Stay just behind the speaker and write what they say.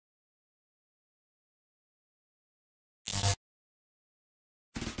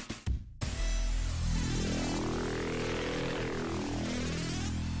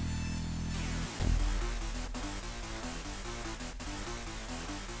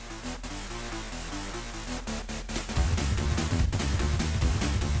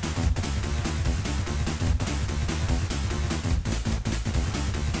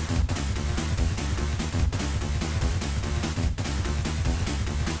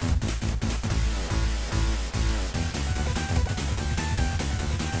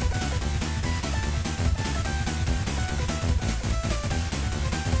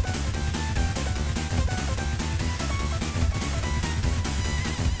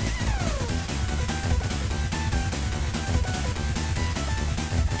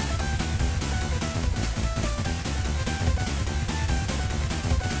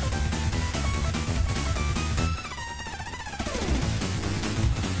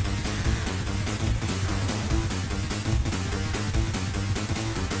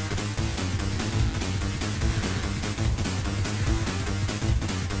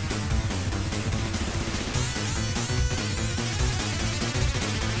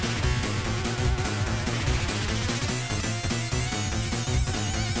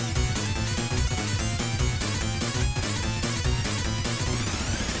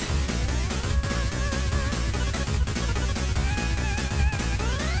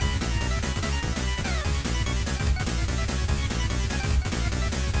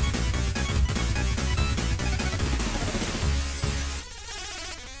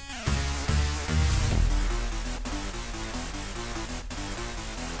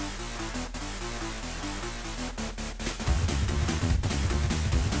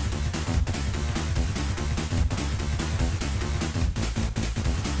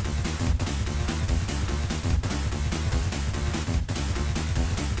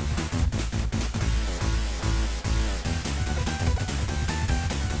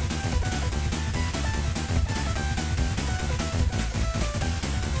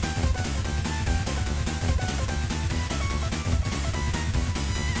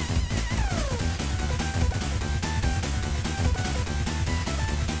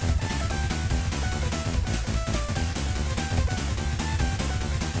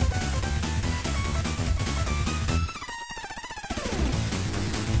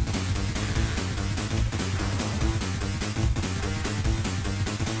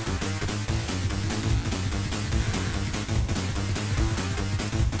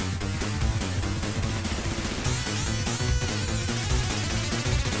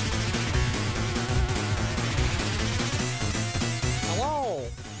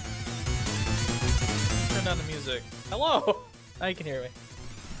music. Hello! Now you can hear me.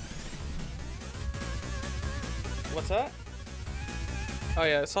 What's that? Oh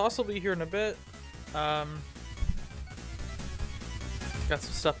yeah, Sauce will be here in a bit. Got some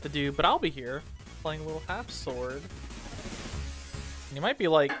stuff to do, but I'll be here playing a little half sword. And you might be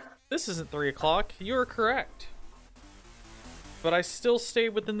like, this isn't 3 o'clock. You're correct. But I still stay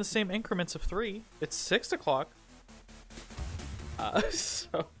within the same increments of 3. It's 6 o'clock.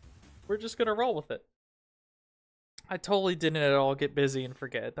 So we're just gonna roll with it. I totally didn't at all get busy and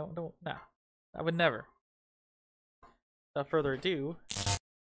forget. No. I would never. Without further ado,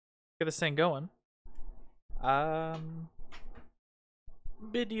 get this thing going.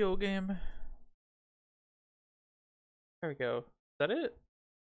 Video game. There we go. Is that it?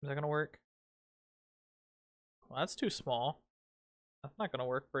 Is that gonna work? Well, that's too small. That's not gonna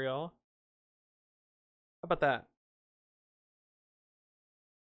work for y'all. How about that?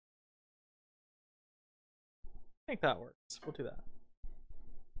 I think that works. We'll do that.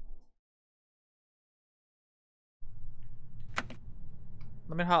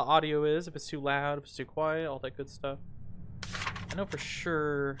 Let me know how audio is, if it's too loud, if it's too quiet, all that good stuff. I know for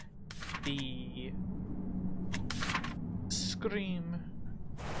sure the scream.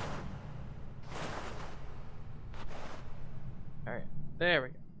 Alright, there we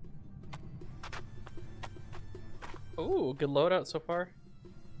go. Ooh, good loadout so far.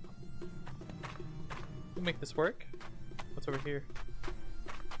 We'll make this work. What's over here?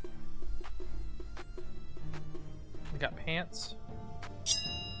 We got pants.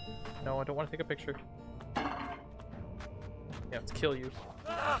 No, I don't want to take a picture. Yeah, let's kill you.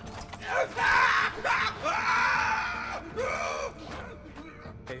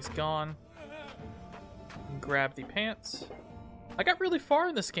 Okay, he's gone. Grab the pants. I got really far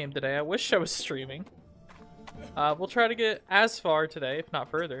in this game today. I wish I was streaming. We'll try to get as far today, if not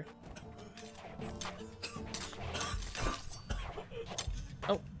further.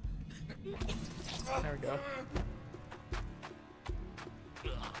 Oh. There we go.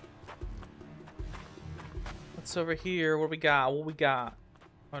 What's over here? What do we got? What we got?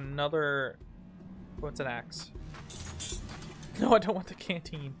 Another... What's an axe? No, I don't want the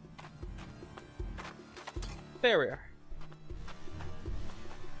canteen. There we are.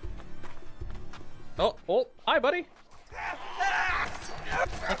 Oh, hi, buddy.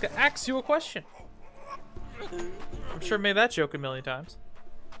 I'd like to ask you a question. I'm sure I made that joke a million times.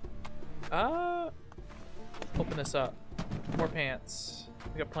 Open this up. More pants.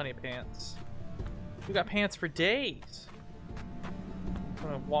 We got plenty of pants. We got pants for days. I'm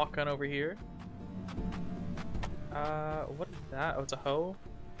gonna walk on over here. What is that? Oh, it's a hoe.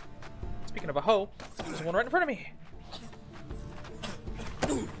 Speaking of a hoe, there's one right in front of me.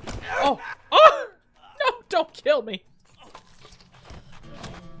 Oh! Oh! No! Don't kill me!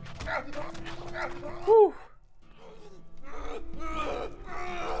 Whew.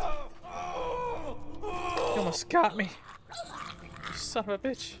 You almost got me. You son of a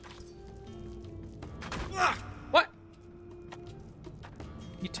bitch. What?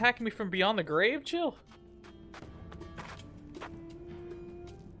 You attacking me from beyond the grave? Chill.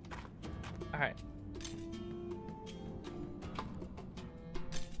 Alright.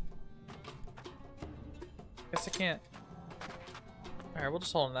 Guess I can't. Alright, we'll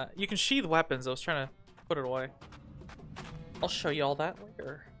just hold on that. You can sheath weapons. I was trying to put it away. I'll show you all that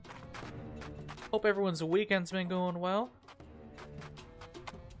later. Hope everyone's weekend's been going well.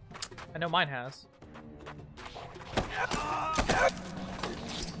 I know mine has.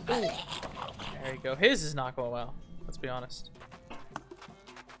 Ooh. There you go. His is not going well. Let's be honest.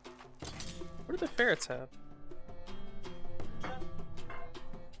 What do the ferrets have?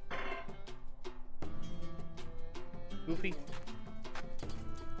 Goofy.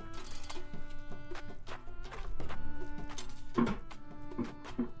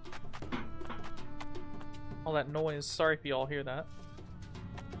 All that noise. Sorry if you all hear that.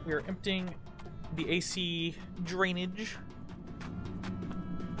 We are emptying the AC drainage.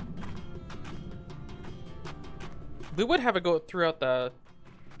 We would have it go throughout the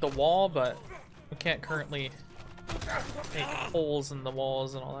wall, but we can't currently make holes in the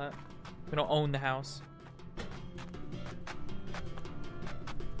walls and all that. We don't own the house.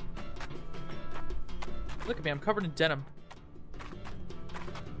 Look at me, I'm covered in denim.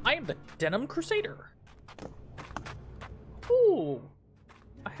 I am the Denim Crusader. Ooh.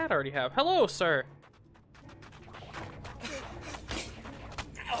 A hat I already have. Hello, sir.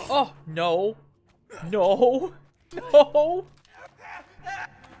 Oh, no. No. No.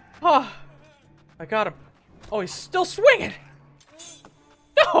 Ah. I got him. Oh, he's still swinging.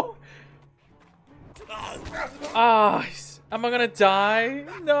 No. Ah, Am I gonna die?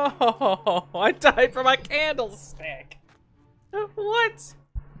 No! I died from a candlestick! What?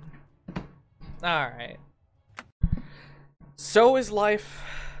 Alright. So is life.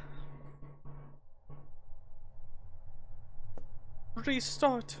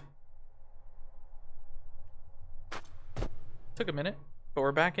 Restart. Took a minute, but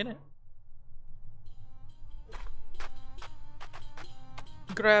we're back in it.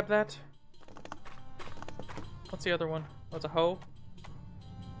 Grab that. What's the other one? What's a hoe?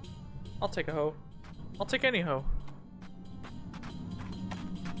 I'll take a hoe. I'll take any hoe.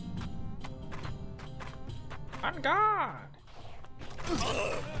 On guard!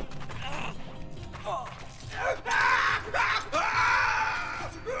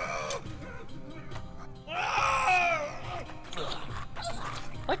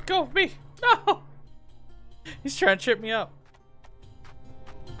 Let go of me! No! He's trying to trip me up.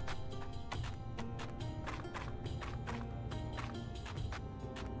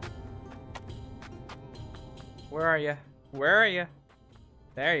 Where are you? Where are you?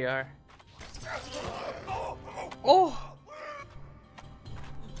 There you are. Oh!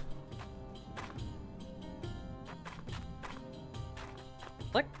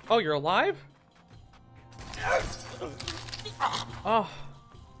 Like, oh, you're alive? Oh.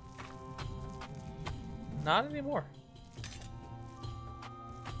 Not anymore.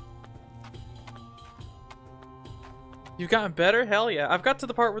 You've gotten better? Hell yeah. I've got to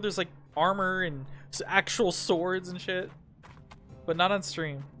the part where there's like armor and actual swords and shit. But not on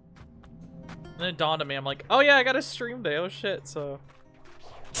stream. And then it dawned on me, I'm like, oh yeah, I got a stream day, oh shit, so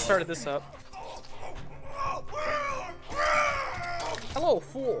started this up. Hello,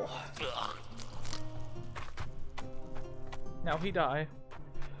 fool. Now he die.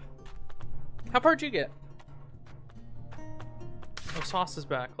 How far'd you get? Oh, Sauce is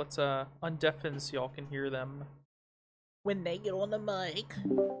back. Let's undeafen so y'all can hear them when they get on the mic.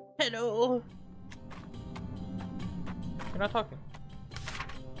 Hello. You're not talking.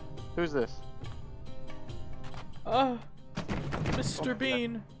 Who's this? Mr.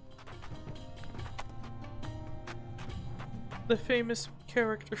 Bean. The famous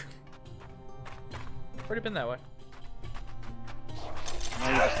character. Already been that way. Now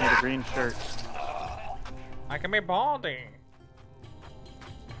you just need a green shirt. I can be baldy.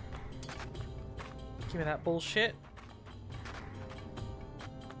 Give me that bullshit.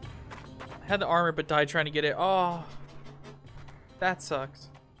 I had the armor but died trying to get it. Oh. That sucks.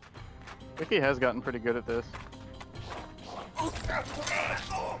 Ricky has gotten pretty good at this.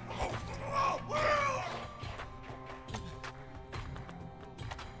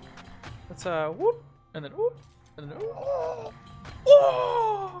 Let's whoop, and then whoop, and then whoop.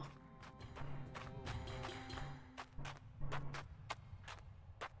 Oh!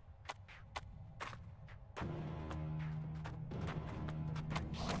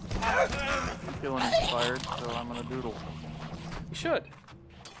 I'm feeling inspired, so I'm gonna doodle. You should.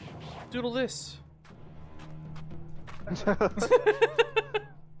 Doodle this.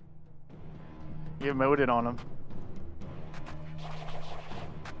 You emoted on him.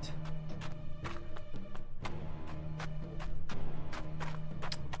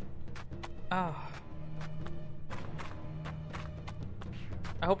 Ah.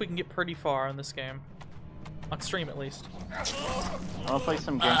 I hope we can get pretty far in this game. On stream, at least. I wanna play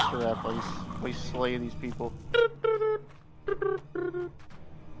some gangster rap while you slay these people.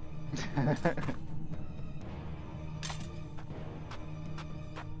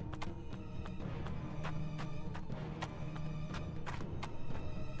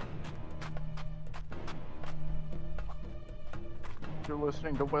 You're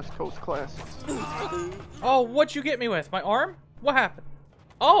listening to West Coast Classics. Oh, what'd you get me with? My arm? What happened?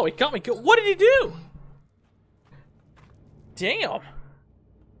 Oh, he got me. What did he do? Damn.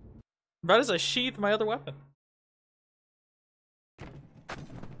 About as I sheathed my other weapon.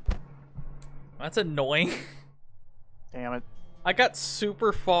 That's annoying. Damn it. I got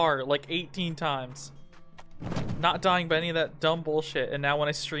super far, like 18 times. Not dying by any of that dumb bullshit, and now when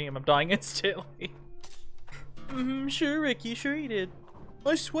I stream, I'm dying instantly. Sure, Ricky, sure you did.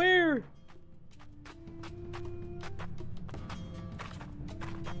 I swear.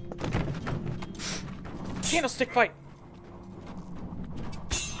 Candlestick fight.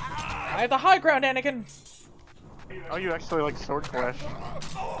 I have the high ground, Anakin. Oh, you actually like sword clash.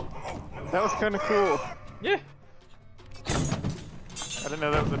 That was kind of cool. Yeah. I didn't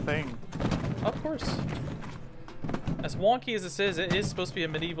know that was a thing. Of course. As wonky as this is, it is supposed to be a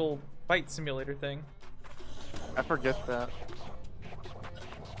medieval fight simulator thing. I forget that.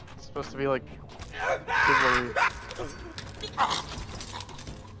 It's supposed to be like chivalry.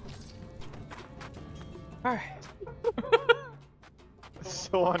 Alright.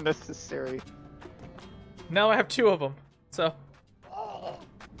 so unnecessary. Now I have 2 of them. So.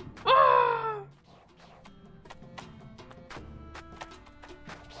 Ah!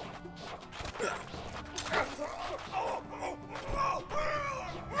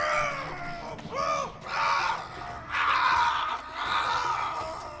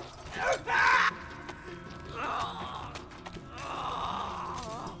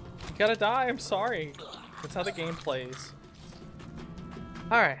 You gotta die, I'm sorry. That's how the game plays.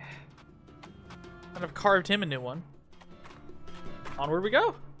 Alright. And I've carved him a new one. Onward we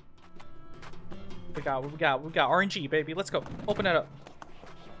go. We got RNG, baby. Let's go. Open it up.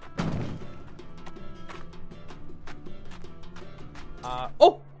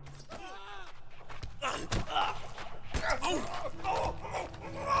 Oh!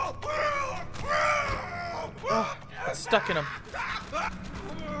 Oh, it's stuck in him.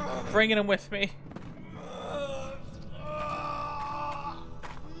 Bringing him with me.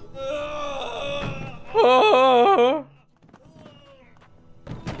 Oh!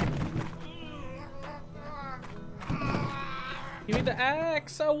 Give me the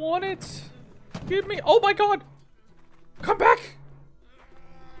axe. I want it. Give me. Oh my god. Come back.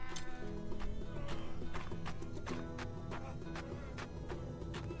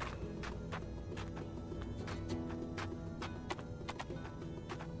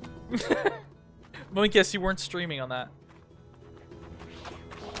 Let me guess you weren't streaming on that.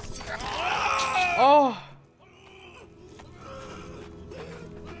 Oh!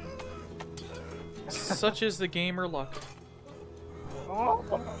 Such is the gamer luck. I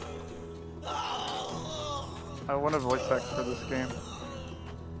want a voice act for this game.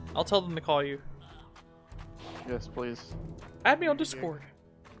 I'll tell them to call you. Yes, please. Add me on Discord.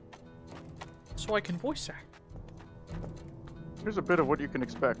 So I can voice act. Here's a bit of what you can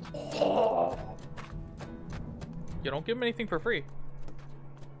expect. You don't give them anything for free.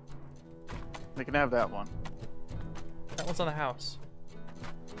 They can have that one. That one's on the house.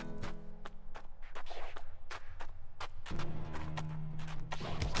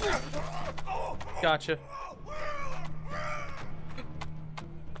 Gotcha.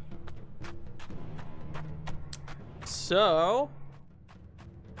 So...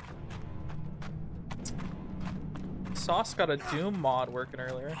 Sauce got a Doom mod working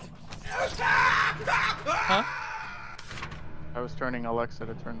earlier. Huh? I was turning Alexa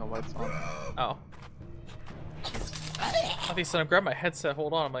to turn the lights on. Oh. I thought he said, grab my headset,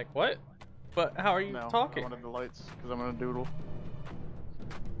 hold on. I'm like, what? But how are you talking? I wanted the lights because I'm gonna doodle.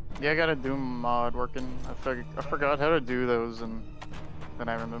 Yeah, I got a Doom mod working. I forgot how to do those, and then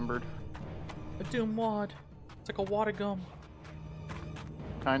I remembered. A Doom mod. It's like a water gum.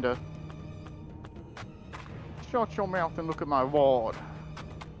 Kinda. Shut your mouth and look at my wad.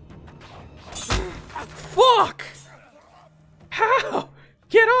 Fuck! How?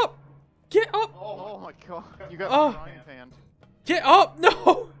 Get up! Get up! Oh my god, you got a frying pan. Get up!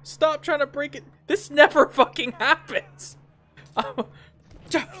 No! Stop trying to break it. This never fucking happens.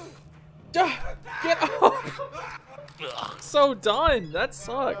 Get up! So done. That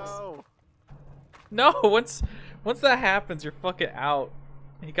sucks. No, once that happens, you're fucking out.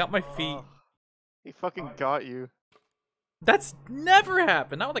 He got my feet. He fucking got you. That's never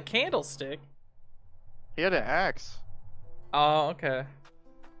happened. Not with a candlestick. He had an axe. Oh, okay.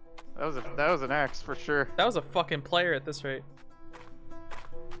 That was an axe for sure. That was a fucking player at this rate.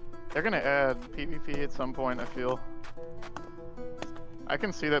 They're gonna add PvP at some point, I feel. I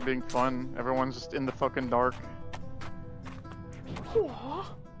can see that being fun. Everyone's just in the fucking dark.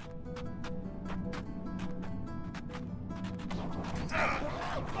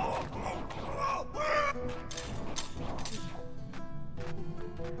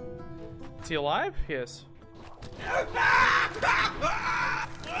 Is he alive? Yes.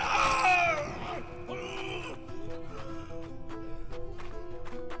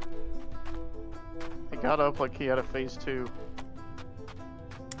 He got up like he had a phase 2.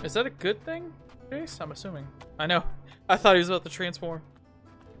 Is that a good thing, Chase? I'm assuming. I know. I thought he was about to transform.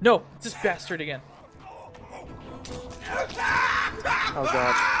 No, it's this bastard again. Oh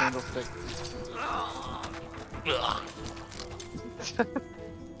god, candlestick.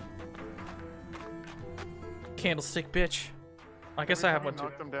 Candlestick, bitch. I guess I have one too.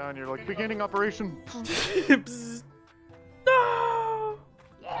 Knock them down. You're like, beginning operation. No.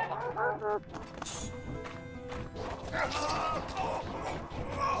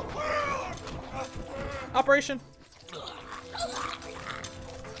 Operation.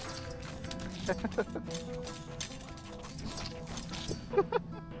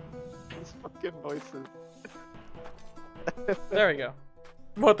 These fucking voices. There we go.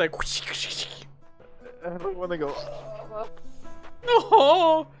 What the? When they go.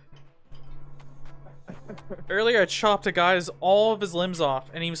 Oh! Earlier I chopped a guy's all of his limbs off,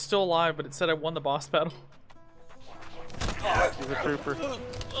 and he was still alive, but it said I won the boss battle. He's a trooper.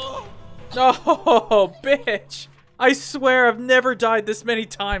 Oh, bitch! I swear I've never died this many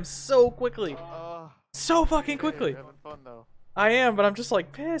times so quickly. So fucking quickly. You're having fun, though. I am, but I'm just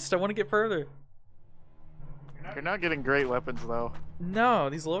like pissed. I want to get further. You're not getting great weapons, though. No,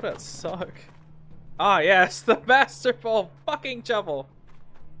 these loadouts suck. Ah, yes, the masterful fucking shovel.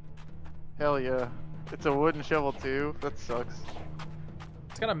 Hell yeah. It's a wooden shovel, too. That sucks.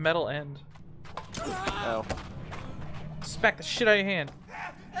 It's got a metal end. Oh. Smack the shit out of your hand.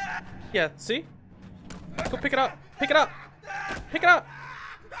 Yeah, see? Go pick it up. Pick it up. Pick it up.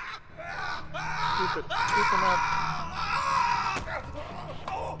 Scoop it. Scoop him up.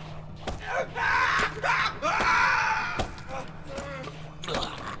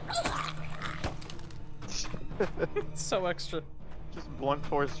 It's so extra. Just blunt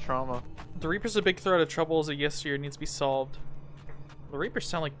force trauma. The Reaper's a big threat of trouble as a yesteryear needs to be solved. The Reapers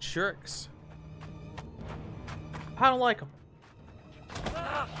sound like jerks. I don't like them.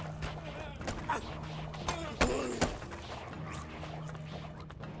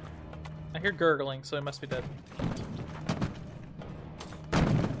 I hear gurgling, so he must be dead.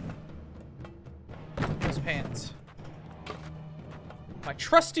 His pants. My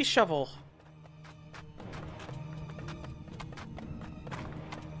trusty shovel.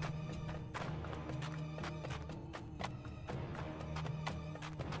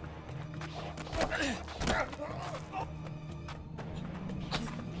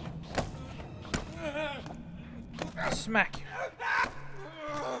 Smack you.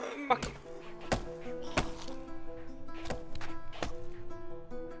 Fuck you.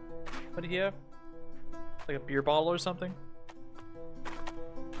 What do you have? Like a beer bottle or something?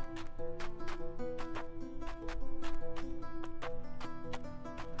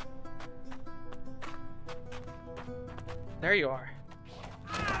 There you are.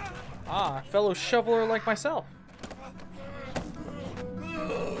 Ah, a fellow shoveler like myself.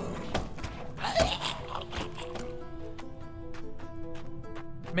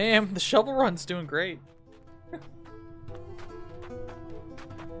 Man, the shovel run's doing great.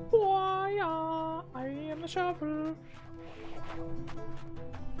 Why, I am the shovel.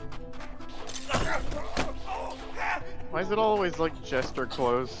 Why is it always like jester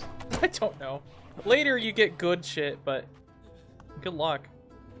clothes? I don't know. Later you get good shit, but good luck.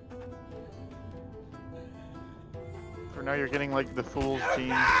 For now, you're getting like the fool's jeans.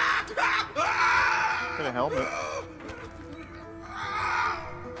 Get a helmet.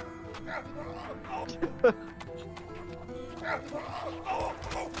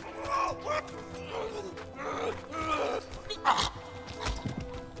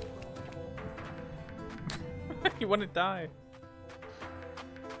 You wouldn't die.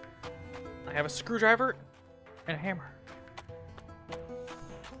 I have a screwdriver and a hammer.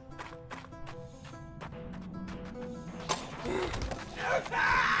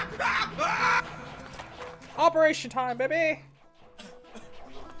 Operation time, baby!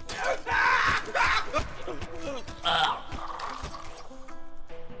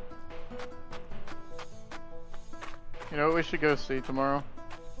 You know what we should go see tomorrow?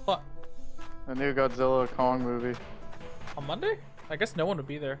 What? The new Godzilla Kong movie. On Monday? I guess no one would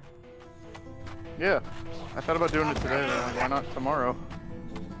be there. Yeah. I thought about doing it today, though. Why not tomorrow?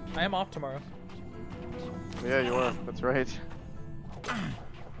 I am off tomorrow. Yeah, you are. That's right.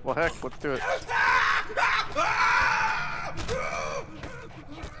 Well, heck, let's do it.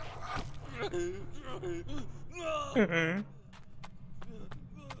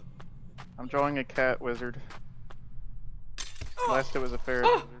 I'm drawing a cat wizard. Last it was a ferret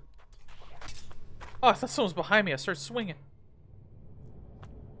wizard. Oh, I thought someone was behind me. I started swinging.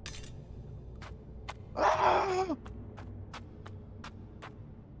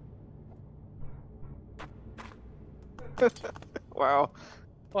 Wow.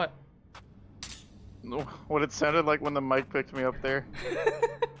 What? What it sounded like when the mic picked me up there.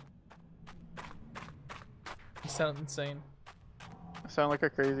 You sound insane. I sound like a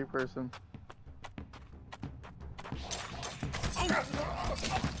crazy person.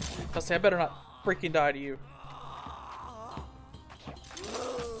 I'll say I better not freaking die to you.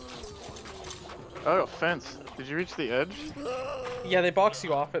 Oh, fence. Did you reach the edge? Yeah, they box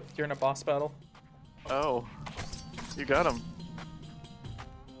you off it during a boss battle. Oh. You got him.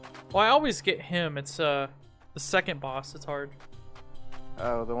 Well, I always get him. It's the second boss. It's hard.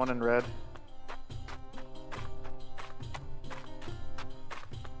 Oh, the one in red.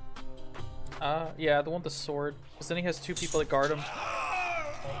 Yeah, the one with the sword. Because then he has two people that guard him.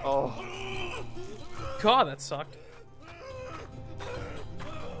 Oh. God, that sucked.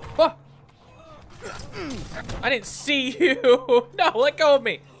 I didn't see you. No, let go of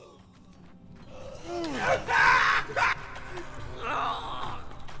me.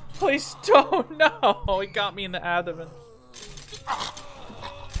 Please don't. No, he got me in the abdomen.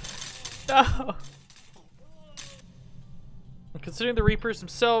 No. Considering the Reapers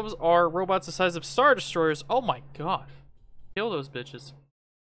themselves are robots the size of Star Destroyers, oh my god. Kill those bitches.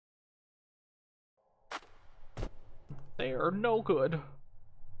 They are no good.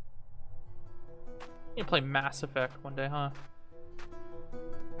 You can play Mass Effect one day, huh?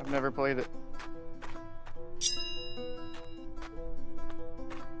 I've never played it.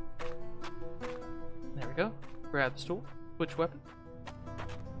 There we go. Grab the stool. Switch weapon.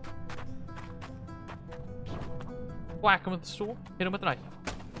 Whack him with the stool. Hit him with the knife.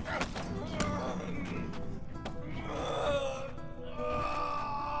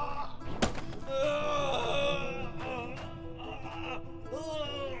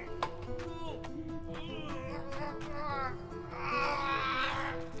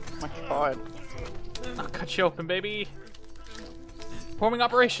 My god. I'll cut you open, baby. Forming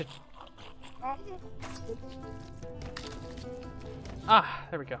operation. Ah,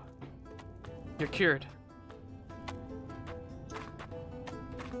 there we go. You're cured.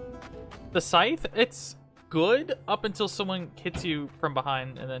 The scythe, it's good up until someone hits you from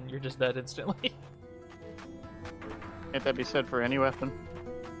behind and then you're just dead instantly. Can't that be said for any weapon?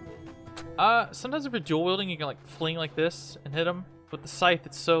 Sometimes if you're dual wielding, you can like fling like this and hit them. But the scythe,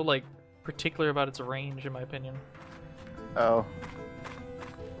 it's so like particular about its range, in my opinion. Oh.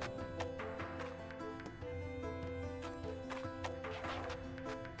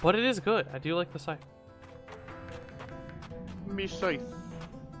 But it is good. I do like the scythe. Me safe.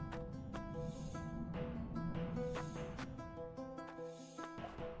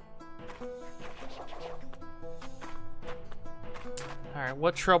 Alright,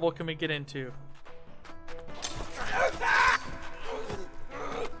 what trouble can we get into?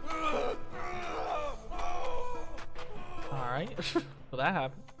 Alright. Well, that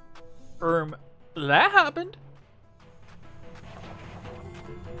happened. That happened?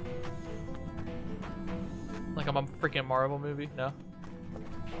 Like I'm a freaking Marvel movie? No?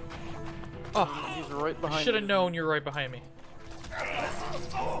 Oh, He's right behind I should have you. known you're right behind me.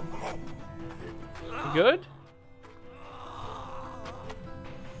 You good?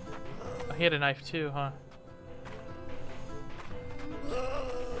 Oh, he had a knife too, huh?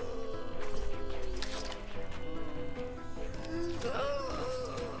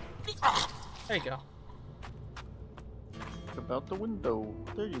 There you go. It's about the window.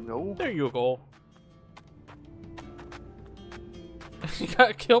 There you go. There you go. You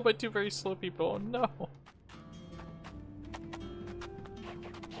got killed by two very slow people. Oh, no.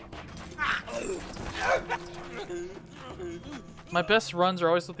 My best runs are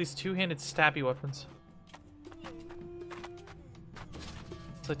always with these two-handed stabby weapons.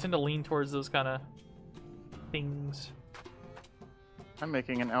 So I tend to lean towards those kind of things. I'm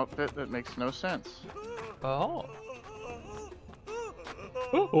making an outfit that makes no sense. Oh.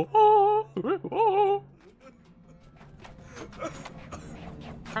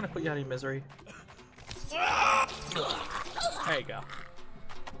 Trying to put you out of your misery. There you go.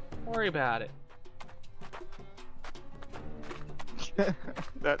 Don't worry about it.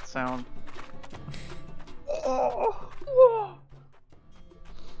 That sound. Oh.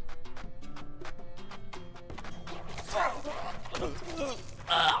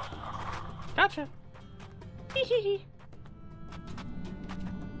 Gotcha.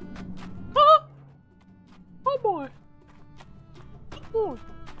 Ah! Oh boy. Oh.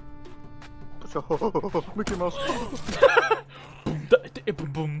 Mickey Mouse.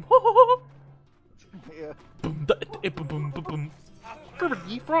 Boom boom. Yeah. Boom boom boom boom boom.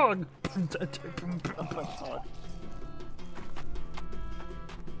 Gravity frog.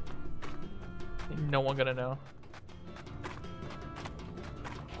 No one gonna know.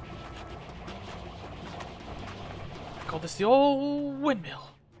 I call this the old windmill.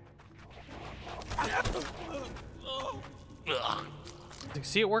 You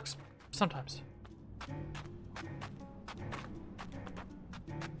see, it works sometimes.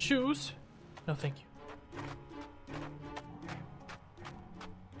 Shoes? No, thank you.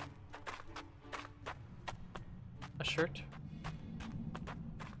 A shirt?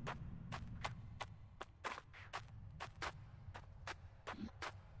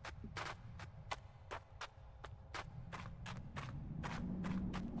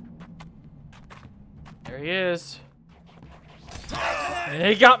 There he is. And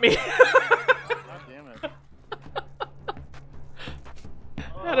he got me. God damn it.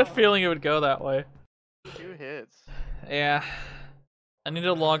 I had a feeling it would go that way. 2 hits. Yeah. I need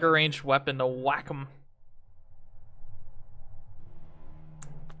a longer range weapon to whack him.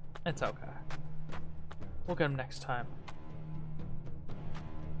 It's okay. We'll get him next time.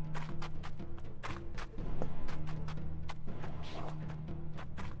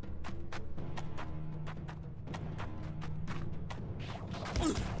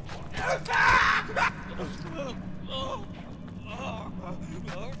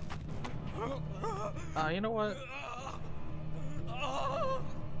 You know what?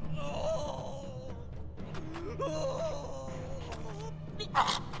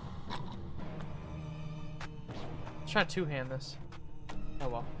 Try to two-hand this. Oh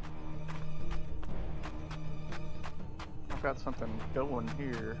well. I've got something going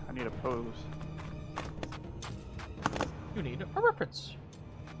here. I need a pose. You need a reference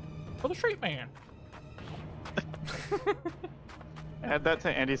for the straight man. Add that to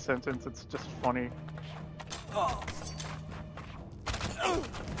Andy's sentence. It's just funny.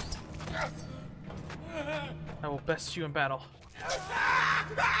 I will best you in battle. For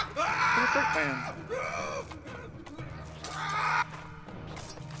the straight man.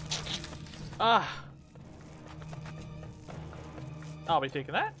 Ah. I'll be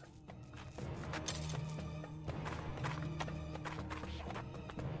taking that.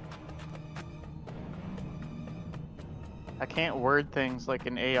 I can't word things like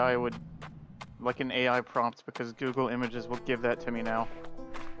an AI would, like an AI prompt, because Google Images will give that to me now.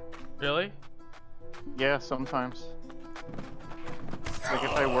 Really? Yeah, sometimes. Like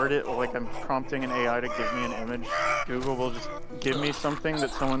if I word it like I'm prompting an AI to give me an image, Google will just give me something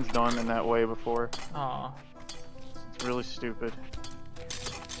that someone's done in that way before. Aw. It's really stupid.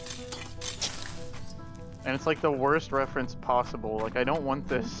 And it's like the worst reference possible. Like, I don't want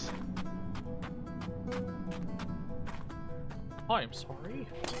this. I'm sorry.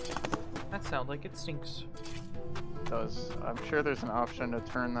 That sounds like it stinks. It does. I'm sure there's an option to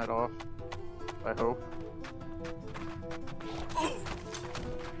turn that off. I hope.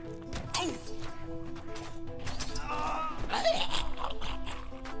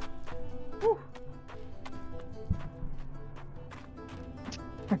 Whew.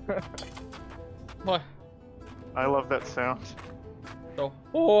 What? I love that sound. Oh.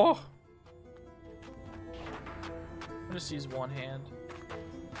 Oh. I'll just use one hand.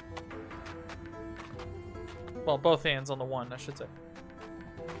 Well, both hands on the one, I should say.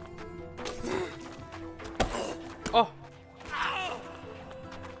 Oh.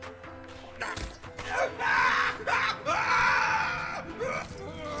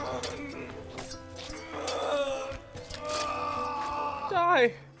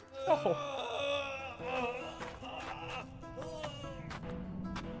 Die. No.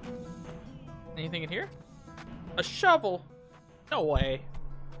 Anything in here? A shovel? No way.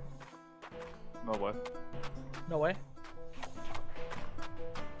 No way. No way.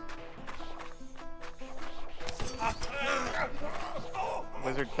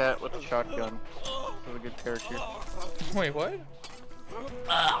 Wizard cat with a shotgun. This is a good character. Wait, what?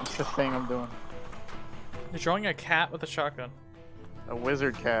 It's the thing I'm doing. You're drawing a cat with a shotgun. A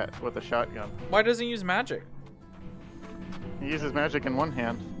wizard cat with a shotgun. Why doesn't he use magic? He uses magic in one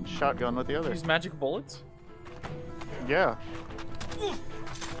hand, and shotgun with the other. Use magic bullets? Yeah.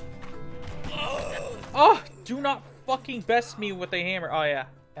 Oh, do not fucking best me with a hammer. Oh, yeah.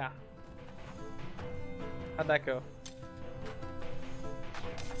 Yeah. How'd that go?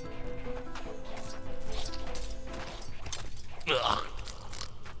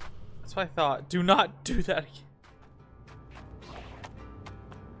 That's what I thought. Do not do that again.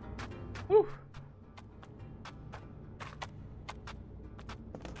 Whew.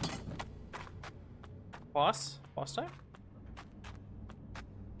 Boss? Boss time?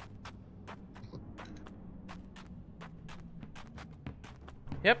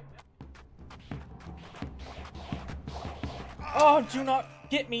 Yep. Oh, do not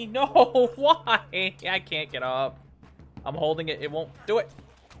get me. No, why? I can't get up. I'm holding it. It won't do it.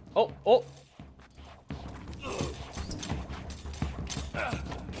 Oh, oh.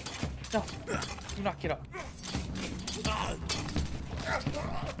 No, do not get up.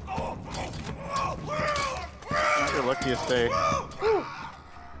 Not your luckiest day.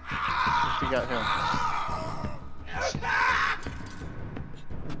 She got him.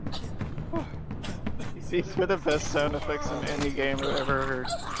 These are the best sound effects in any game I've ever heard.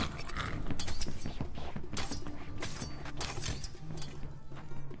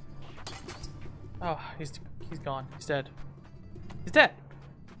 Oh, he's gone. He's dead. He's dead.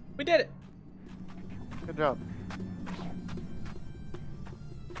 We did it. Good job.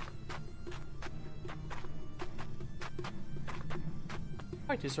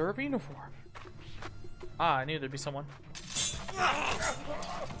 I deserve a uniform. Ah, I knew there'd be someone.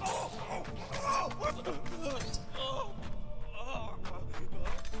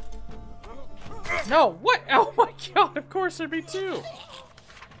 No, what? Oh my god, of course there'd be two.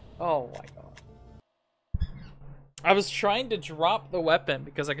 Oh my god. I was trying to drop the weapon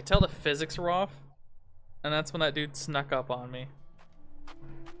because I could tell the physics were off. And that's when that dude snuck up on me.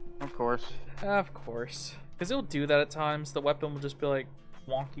 Of course. Of course. Because it'll do that at times. The weapon will just be like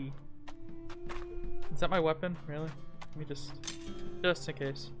wonky. Is that my weapon? Really? Let me just in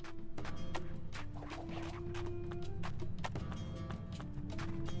case.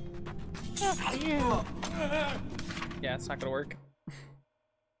 Yeah, it's not gonna work.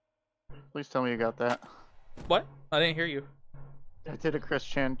 Please tell me you got that. What? I didn't hear you. I did a Chris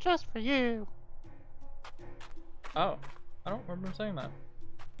Chan just for you. Oh, I don't remember saying that.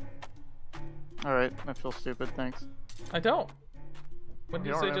 Alright, I feel stupid, thanks. I don't. When did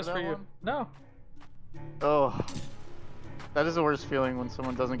you don't say remember just that for you? one? No. Oh, that is the worst feeling when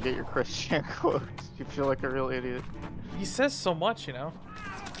someone doesn't get your Chris Chan quote. You feel like a real idiot. He says so much, you know.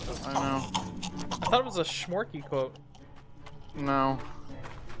 I know. I thought it was a Schmorky quote. No.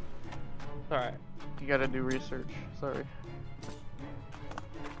 It's alright. You gotta do research. Sorry.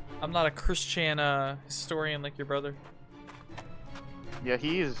 I'm not a Christian historian like your brother. Yeah,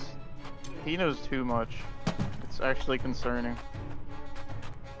 he knows too much. It's actually concerning.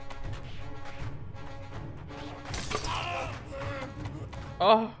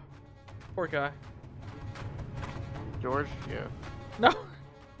 Oh, poor guy. George? Yeah. No.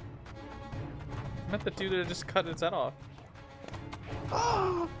 I meant the dude that just cut his head off.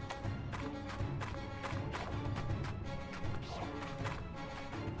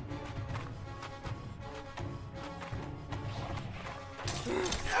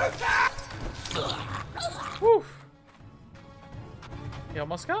 Woo! He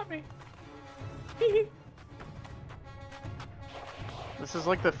almost got me. This is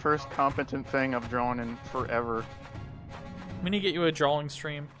like the first competent thing I've drawn in forever. We need to get you a drawing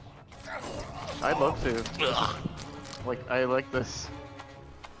stream. I'd love to. Like, I like this.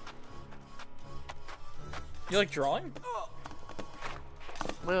 You like drawing?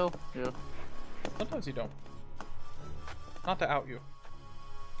 Well, yeah. Sometimes you don't. Not to out you.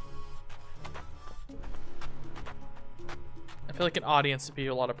 I feel like an audience would be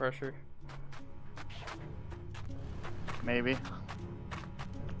a lot of pressure. Maybe.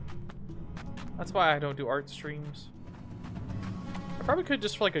 That's why I don't do art streams. I probably could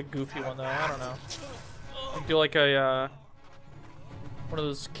just for like a goofy one though. I don't know. Like do like a one of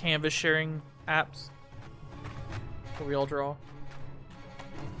those canvas sharing apps where we all draw.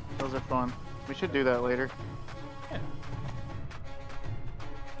 Those are fun. We should do that later. Yeah.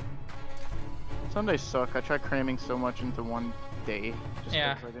 Sundays suck. I tried cramming so much into one day. Just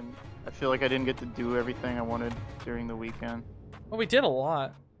Yeah. because I feel like I didn't get to do everything I wanted during the weekend. Well, we did a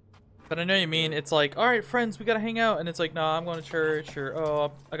lot. But I know what you mean. It's like, all right, friends, we gotta hang out, and it's like, nah, I'm going to church, or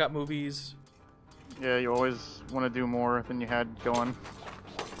oh, I got movies. Yeah, you always want to do more than you had going.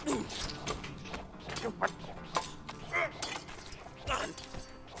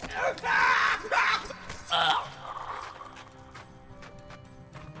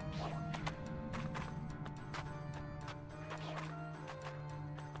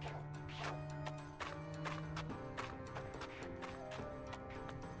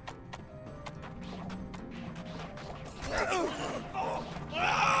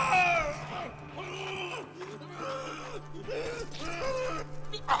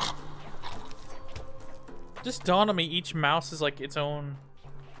 Just dawned on me, each mouse is like its own.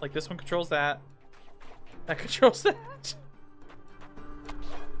 Like this one controls that. That controls that.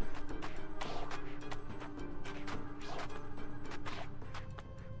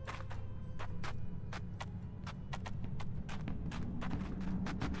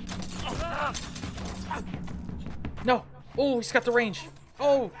 No! Oh, he's got the range.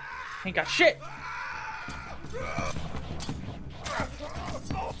 Oh! Ain't got shit!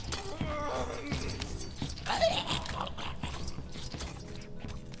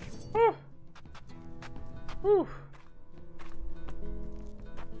 Whew. Whew.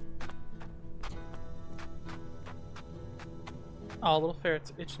 Oh, little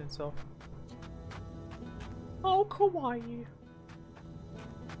ferret's itching itself. Oh, kawaii.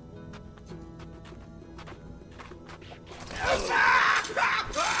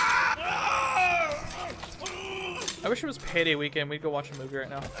 I wish it was payday weekend. We'd go watch a movie right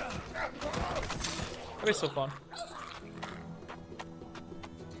now. That'd be so fun.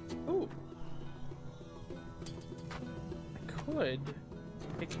 Ooh. I could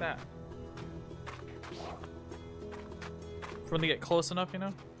take that. For when they get close enough, you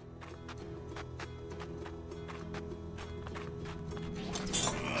know?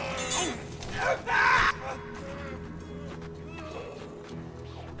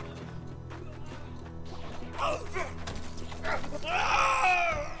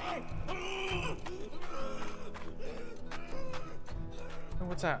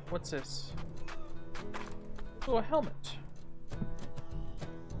 What's that? What's this? Oh, a helmet.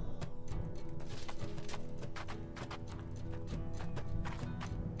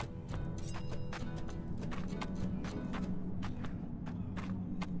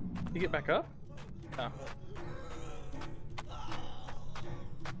 You get back up? Oh.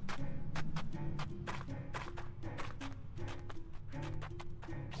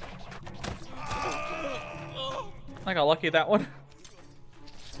 I got lucky with that one.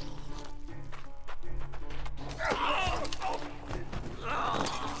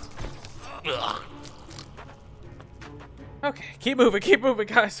 Okay, keep moving,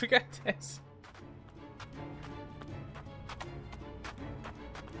 guys. We got this.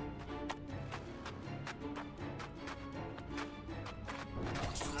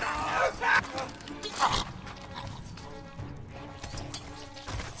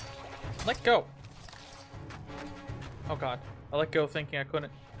 Let go. Oh god. I let go thinking I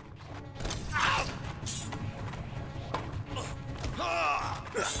couldn't.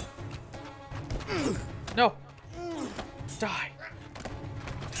 No. Die.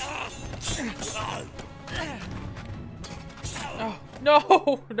 Oh,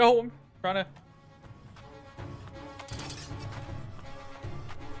 no. No, I'm trying to.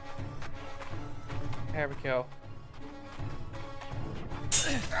 There we go.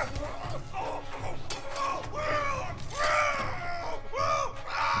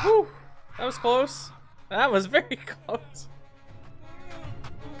 Whew. That was close. That was very close.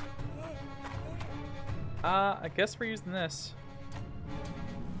 I guess we're using this.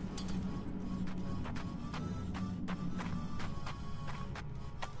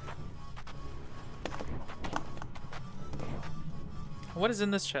 What is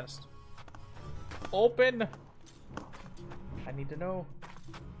in this chest? Open! I need to know.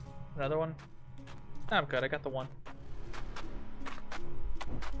 Another one? I'm good, I got the one.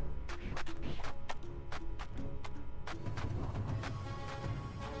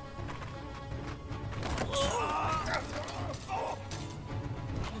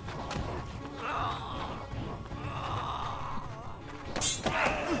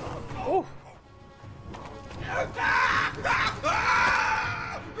 Oh!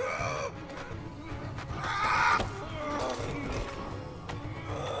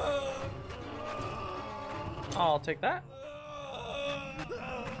 I'll take that.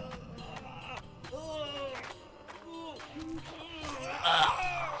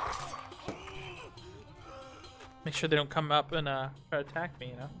 Make sure they don't come up and try to attack me,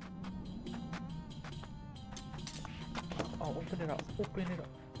 you know? Oh, open it up. Open it up.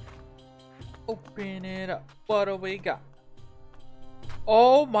 Open it up. What do we got?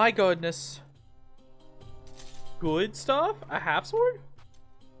 Oh my goodness. Good stuff? A half sword?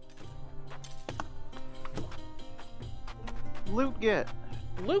 Loot get.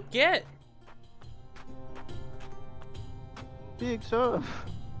 Loot get. Big stuff.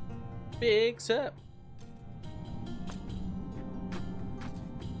 Big stuff.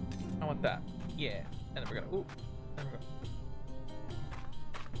 I want that. Yeah. And then we're gonna. Ooh. There we go.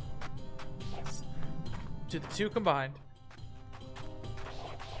 Do the two combined.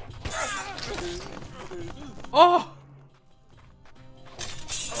 Oh!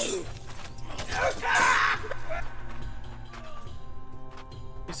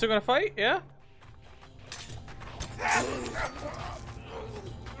 You still gonna fight? Yeah?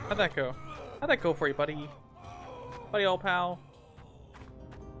 How'd that go? How'd that go for you, buddy? Buddy, old pal.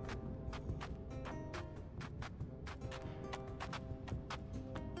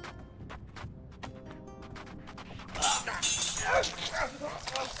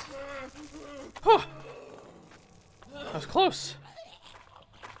 Huh. That was close.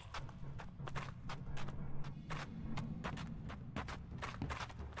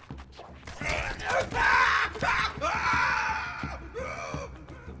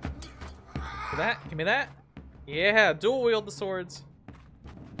 Give me that. Yeah, dual wield the swords.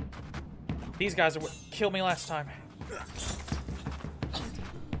 These guys are what killed me last time.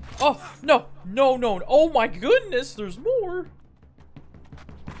 Oh, no. No, no. Oh my goodness, there's more.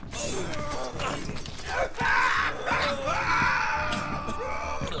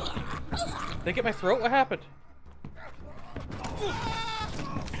 They get my throat? What happened?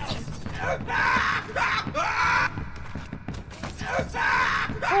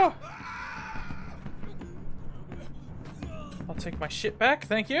 Oh. I'll take my shit back,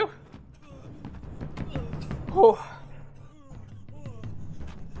 thank you. Oh.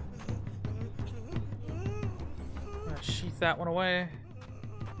 I'm gonna sheath that one away.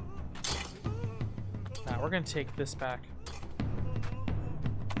 Nah, we're gonna take this back.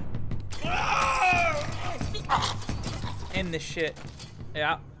 End this shit.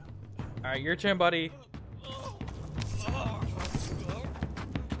 Yeah. Alright, your turn, buddy.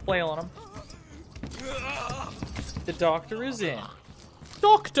 Flail on him. The doctor is in.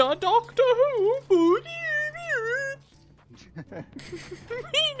 Doctor Who?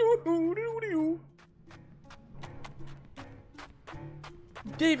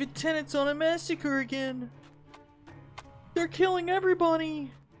 David Tennant's on a massacre again. They're killing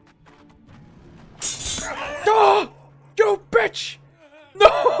everybody. Oh, you bitch!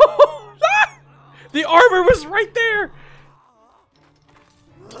 No! The armor was right there.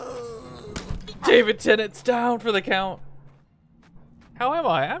 David Tennant's down for the count. How am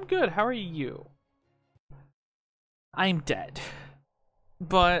I? I'm good. How are you? I'm dead.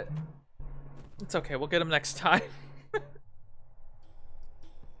 But it's okay. We'll get him next time.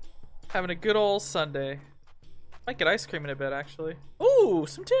 Having a good old Sunday. Might get ice cream in a bit, actually. Ooh,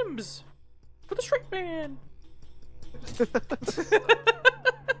 some Timbs for the straight man.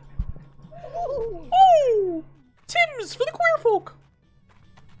 Ooh, Timbs for the queer folk.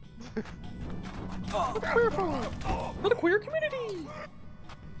 For the queer folk. For the queer community.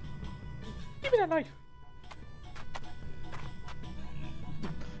 Give me that knife.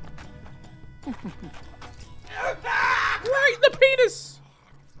 Right in the penis.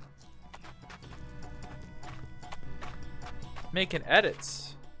 Making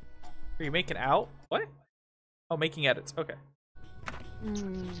edits. Are you making out? What? Oh, making edits. Okay.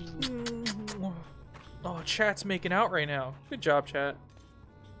 Oh, chat's making out right now. Good job, chat.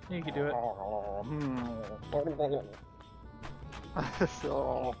 You can do it.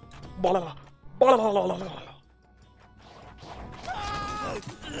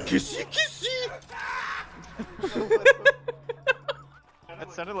 Kissy, kissy.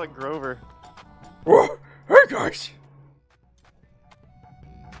 That sounded like Grover. Oh, hey guys.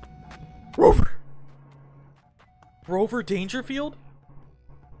 Rover Dangerfield?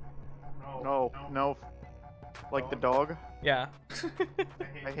 No. Like the dog? Yeah.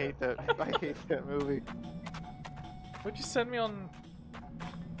 I hate that. I hate that movie. What'd you send me on?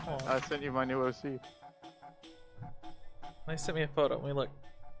 Oh, I sent you my new OC. they sent me a photo. Let me look.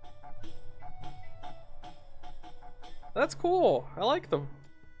 That's cool. I like them.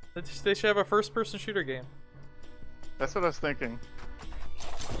 They should have a first-person shooter game. That's what I was thinking.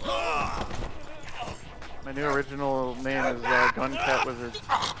 My new original name is Gun Cat Wizard.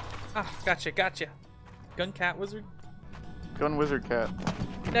 Ah, gotcha. Gun Cat Wizard? Gun Wizard Cat.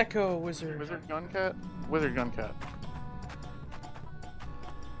 Neko Wizard. Wizard Gun Cat? Wizard Gun Cat.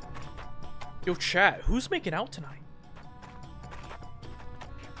 Yo, chat, who's making out tonight?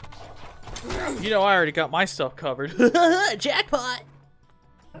 You know I already got my stuff covered. Jackpot!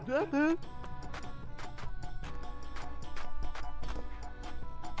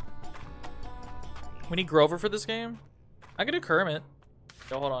 We need Grover for this game? I can do Kermit.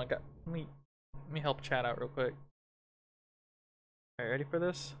 Yo, hold on. Let me help chat out real quick. Alright, ready for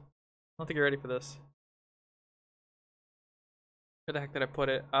this? I don't think you're ready for this. Where the heck did I put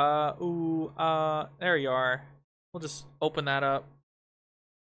it? There you are. We'll just open that up.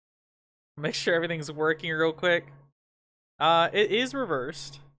 Make sure everything's working real quick. It is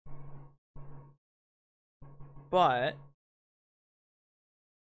reversed. But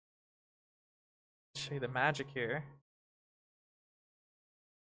show you the magic here.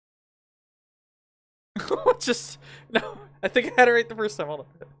 Just no, I think I had it right the first time. Hold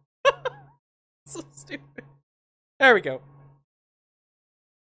on. So stupid. There we go.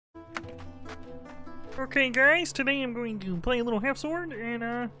 Okay, guys, today I'm going to play a little half sword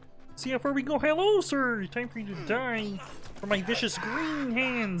and see how far we go. Hello, sir. Time for you to die for my vicious green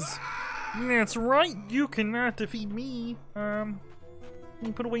hands. That's right. You cannot defeat me. Let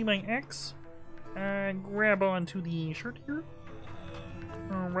me put away my axe. Grab onto the shirt here.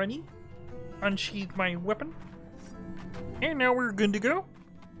 Alrighty. Unsheath my weapon. And now we're good to go.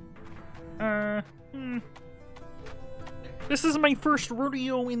 This is my first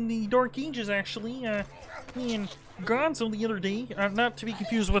rodeo in the Dark Ages, actually. Me and Gonzo the other day, not to be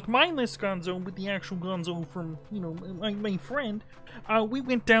confused with mindless Gonzo, but the actual Gonzo from, you know, my friend. We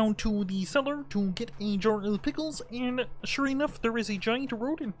went down to the cellar to get a jar of pickles, and sure enough, there is a giant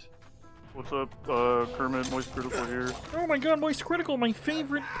rodent. What's up, Kermit, Moist Critical here. Oh my god, Moist Critical, my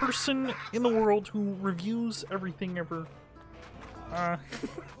favorite person in the world who reviews everything ever.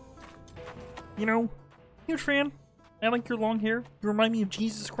 You know, huge fan. I like your long hair. You remind me of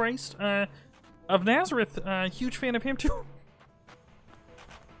Jesus Christ, of Nazareth. Huge fan of him too.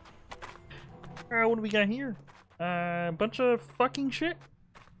 What do we got here? Bunch of fucking shit.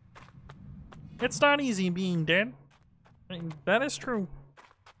 It's not easy being dead. I mean, that is true.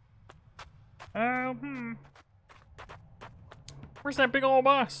 Where's that big old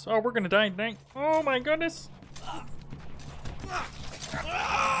boss? Oh, we're gonna die tonight. Oh my goodness.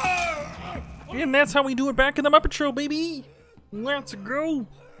 And that's how we do it back in the Muppet Show, baby. Let's go.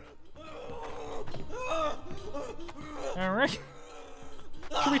 Alright.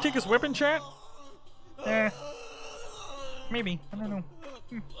 Should we take his weapon, chat? Maybe. I don't know.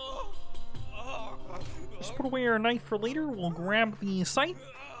 Just put away our knife for later. We'll grab the scythe.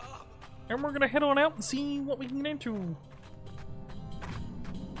 And we're gonna head on out and see what we can get into.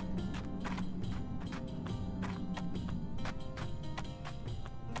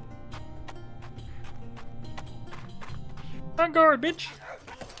 On guard, bitch!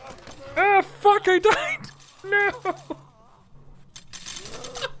 Ah, fuck, I died! No!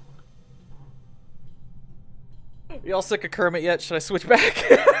 Y'all sick of Kermit yet? Should I switch back?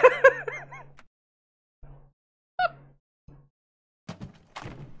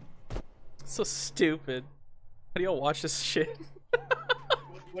 So stupid. How do y'all watch this shit?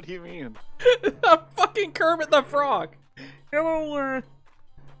 What do you mean? Fucking Kermit the Frog! Hello,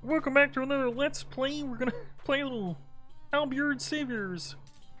 welcome back to another Let's Play. We're gonna play a little Halberd Saviors.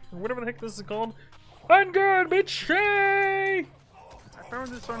 Or whatever the heck this is called. On guard, bitch! Hey! I found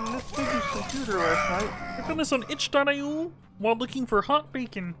this on this baby's computer last night. I found this on itch.io while looking for hot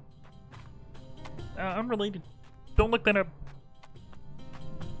bacon. Unrelated. Don't look that up.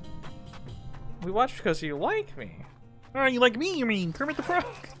 We watched because you like me. You like me, you mean? Kermit the Frog?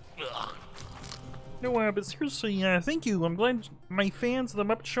 No, but seriously, thank you. I'm glad my fans of the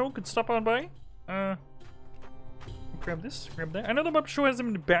Muppet Show could stop on by. Grab this, grab that. I know the Muppet Show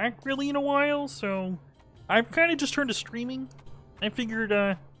hasn't been back really in a while, so I've kind of just turned to streaming. I figured,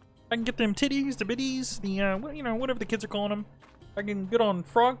 I can get them titties, the biddies, the, you know, whatever the kids are calling them. I can get on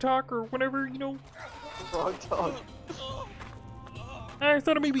Frog Talk or whatever, you know. Frog Talk. I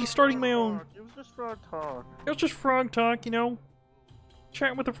thought of maybe starting my own. It was just Frog Talk. It was just Frog Talk, you know.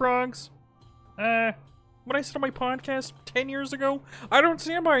 Chatting with the frogs. What I said on my podcast 10 years ago, I don't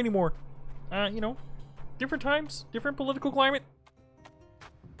stand by anymore. You know, different times, different political climate.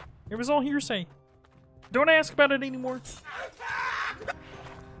 It was all hearsay. Don't ask about it anymore.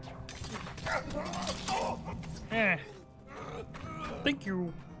 Thank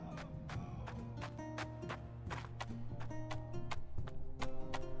you.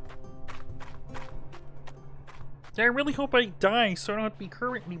 I really hope I die so I don't have to be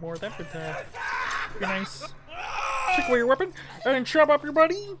Kermit anymore. That would be nice. Take away your weapon and chop up your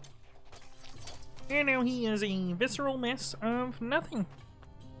buddy. And now he is a visceral mess of nothing.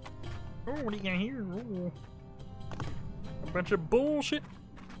 Oh, what do you got here? Oh, a bunch of bullshit.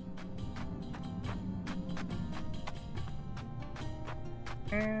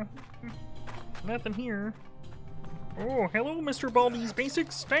 Nothing here. Oh, hello, Mr. Baldy's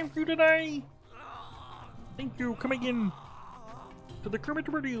Basics. Time for you to die. Thank you. Come again to the Kermit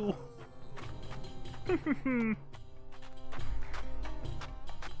Radio.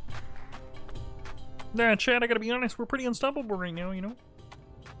 Nah, Chad, I gotta be honest, we're pretty unstoppable right now, you know?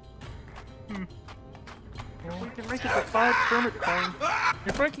 We can make it to 5 Kermit coins.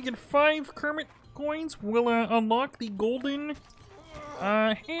 If I can get 5 Kermit coins, we'll unlock the golden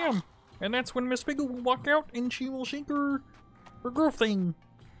ham. And that's when Miss Piggy will walk out and she will shake her girl thing.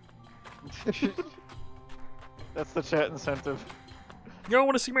 That's the chat incentive. Y'all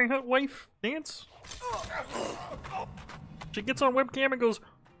wanna see my hot wife dance? She gets on webcam and goes,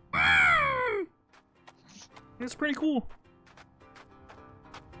 "Aah!" It's pretty cool.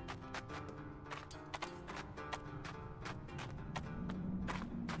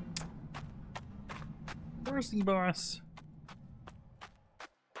 Where's the boss?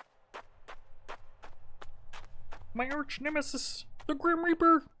 My arch nemesis, the Grim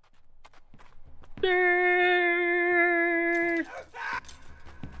Reaper. Yay!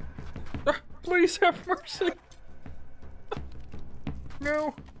 Please have mercy.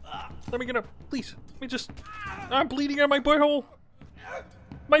 No. Let me get up, please. Let me just. I'm bleeding out my butthole.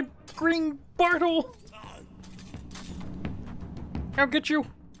 My green butthole. I'll get you.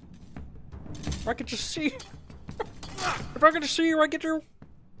 If I could just see. If I could just see you, I get you.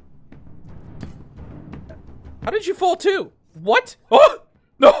 How did you fall too? What? Oh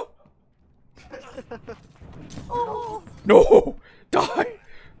no! Oh. No! Die!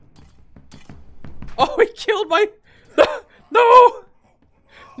 Oh, he killed my. No!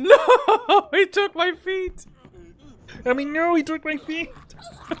 No! He took my feet. I mean, no, he took my feet.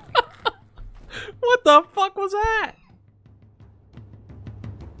 What the fuck was that?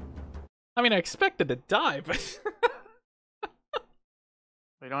 I mean, I expected to die, but.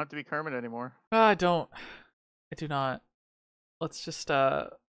 We don't have to be Kermit anymore. I don't. I do not. Let's just,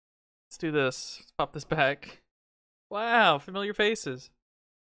 let's do this. Let's pop this back. Wow, familiar faces.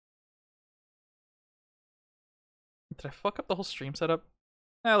 Did I fuck up the whole stream setup?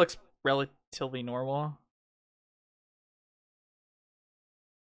 That looks relatively normal.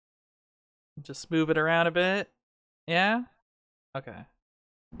 Just move it around a bit. Yeah? Okay.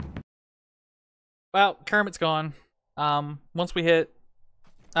 Well, Kermit's gone. Once we hit,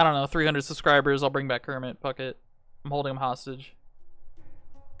 I don't know, 300 subscribers, I'll bring back Kermit. Fuck it. I'm holding him hostage.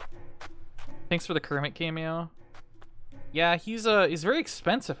 Thanks for the Kermit cameo. Yeah, he's very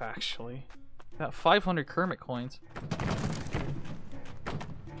expensive actually. Got 500 Kermit coins.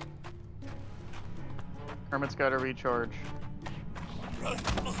 Kermit's got to recharge.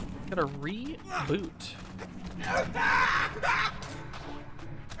 Gotta reboot.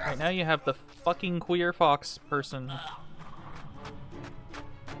 Right now you have the fucking queer fox person.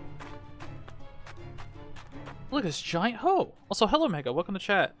 Look at this giant hoe. Also, hello Mega, welcome to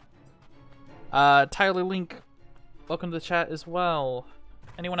chat. Tyler Link, welcome to the chat as well.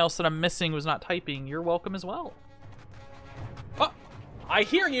 Anyone else that I'm missing who's not typing, you're welcome as well. Oh, I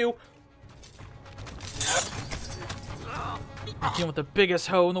hear you. I'm dealing with the biggest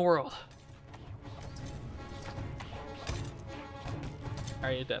hoe in the world.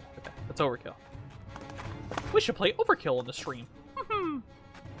 Alright, you're dead. Okay, that's overkill. We should play overkill in the stream.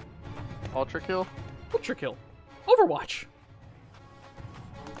 Ultra kill? Ultra kill. Overwatch.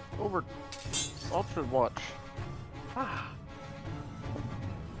 Ultra watch. Ah.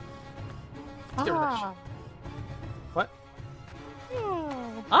 Get rid of that shit. What?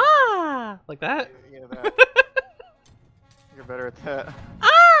 Ah! Like that? Yeah, that. You're better at that.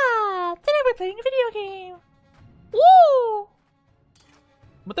 Ah! Today we're playing a video game. Woo!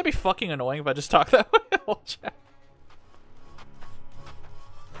 Would that be fucking annoying if I just talk that way? Whole chat.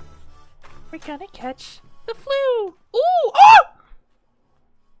 We're gonna catch the flu. Ooh! Oh!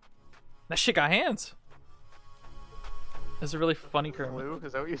 That shit got hands. That's a really funny current. Flu?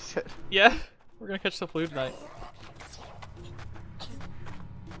 Is that what you said? Yeah, we're gonna catch the flu tonight.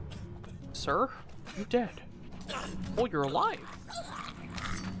 Sir, you're dead. Oh, you're alive.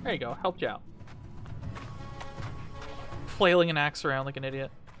 There you go, helped you out. Flailing an axe around like an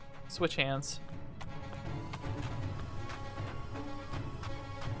idiot. Switch hands.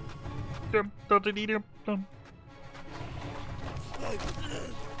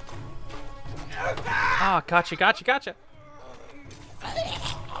 Ah, gotcha, gotcha, gotcha.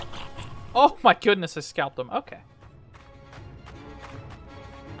 Oh my goodness, I scalped him. Okay.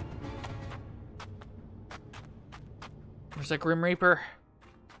 There's that Grim Reaper.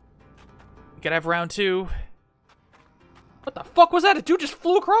 We gotta have round 2. What the fuck was that? A dude just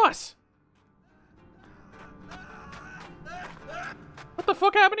flew across. What the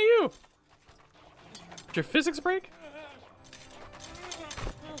fuck happened to you? Did your physics break?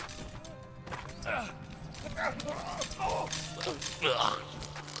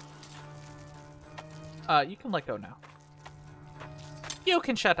 You can let go now. You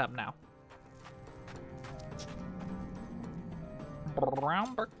can shut up now.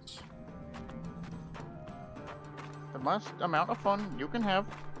 Brown bricks. The most amount of fun you can have.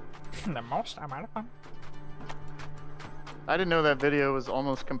 The most amount of fun. I didn't know that video was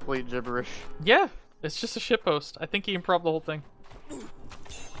almost complete gibberish. Yeah, it's just a shitpost. I think he improved the whole thing.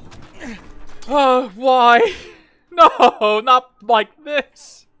 Oh, why? No, not like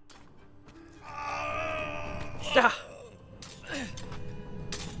this. Ah.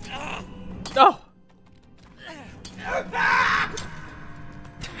 No.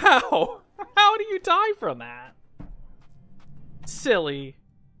 How? How do you die from that? Silly.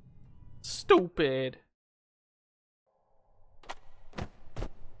 Stupid.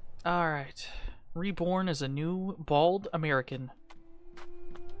 Alright. Reborn as a new bald American.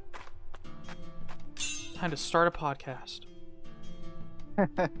 Time to start a podcast. I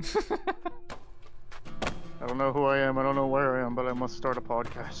don't know who I am, I don't know where I am, but I must start a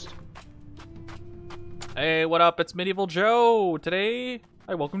podcast. Hey, what up? It's Medieval Joe. Today,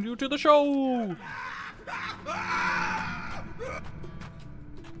 I welcome you to the show.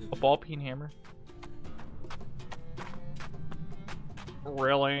 A ball peen hammer.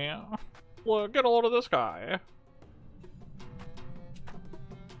 Really? Well, get a load of this guy.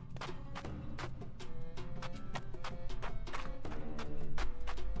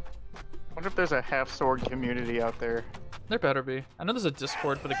 I wonder if there's a half-sword community out there. There better be. I know there's a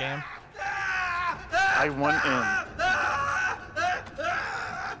Discord for the game. I want in.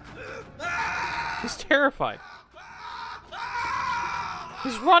 He's terrified.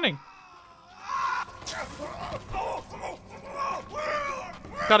 He's running.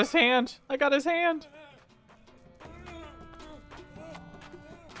 Got his hand. I got his hand.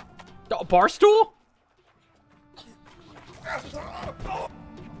 Oh, bar stool?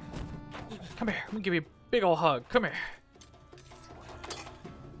 Come here. Let me give you a big ol' hug. Come here.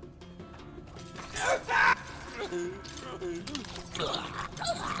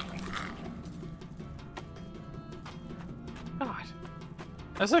 God.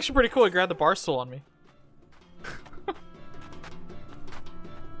 That's actually pretty cool. He grabbed the bar stool on me.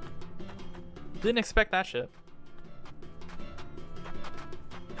 Didn't expect that shit.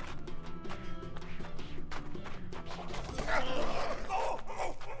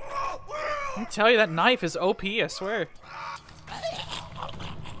 I tell you, that knife is OP, I swear.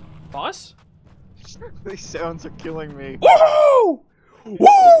 Boss? These sounds are killing me. Woohoo!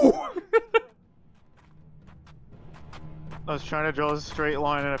 Woo! I was trying to draw a straight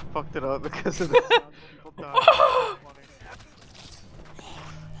line and I fucked it up because of the sound of people dying.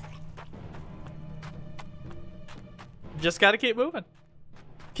 Just gotta keep moving.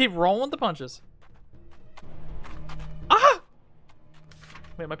 Keep rolling with the punches. Ah!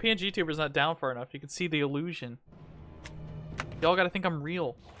 Wait, my PNG tuber's not down far enough. You can see the illusion. Y'all gotta think I'm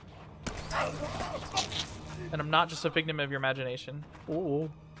real. And I'm not just a victim of your imagination.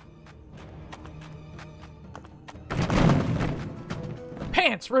 Ooh.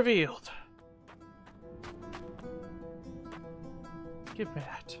 Pants revealed. Give me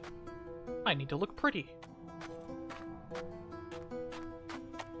that. I need to look pretty.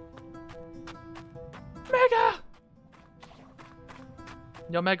 Mega!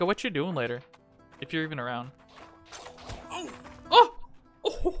 Yo, Mega, what you doing later? If you're even around. Oh!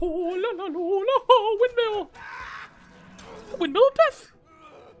 Oh, la la la la! Windmill! Windmill of death!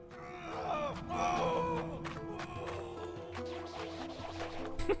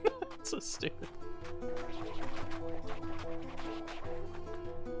 So stupid.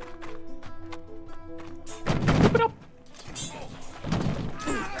 Whip it up!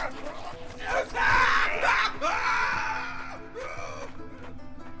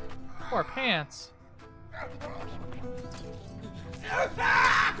 More pants.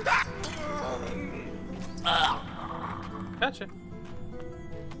 Gotcha.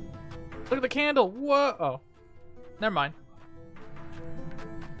 Look at the candle. Whoa. Oh. Never mind.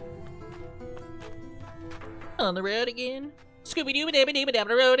 On the road again. Scooby-Doo-ba-dabba-dabba-dabba on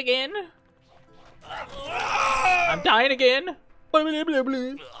the road again. I'm dying again.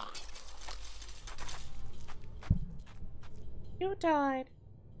 You died.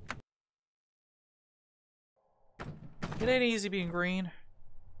 It ain't easy being green.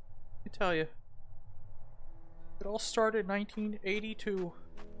 I tell you. It all started in 1982.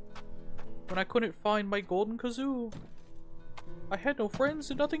 When I couldn't find my golden kazoo. I had no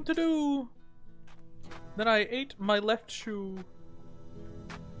friends and nothing to do. Then I ate my left shoe.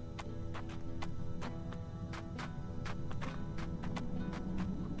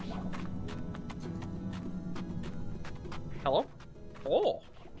 Hello? Oh.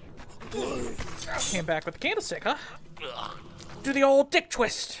 Came back with the candlestick, huh? Do the old dick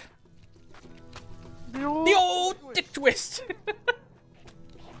twist. The old dick twist.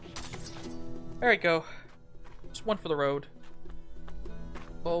 There we go. Just one for the road.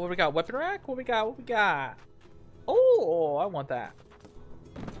 Oh, what we got? Weapon rack? What we got? What we got? Oh, I want that.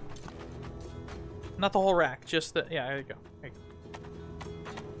 Not the whole rack, just the... Yeah, there you go. There you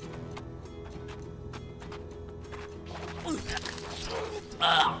go.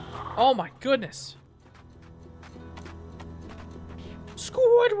 Oh my goodness.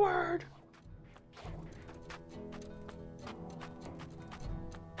 Squidward!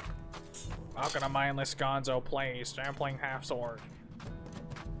 How can a mindless gonzo play sampling half sword?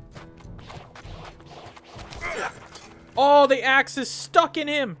 Oh, the axe is stuck in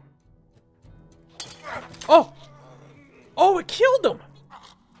him! Oh! Oh, it killed him!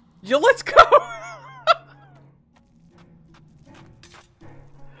 Yo, let's go!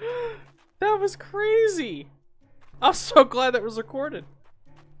 That was crazy! I'm so glad that was recorded.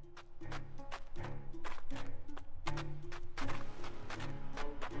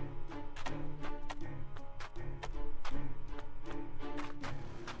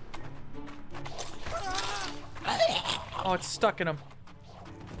 Oh, it's stuck in him.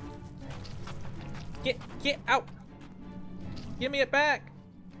 Get out! Give me it back!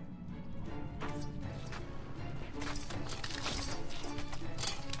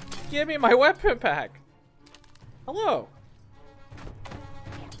 Give me my weapon back! Hello!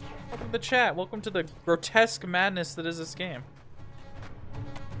 Welcome to the chat. Welcome to the grotesque madness that is this game.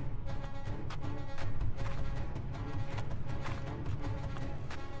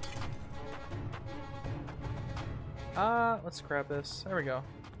 Let's grab this. There we go.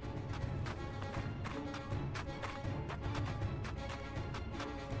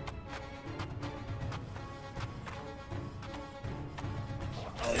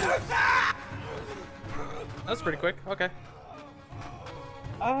 That's pretty quick. Okay.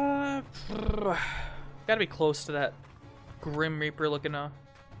 Gotta be close to that Grim Reaper looking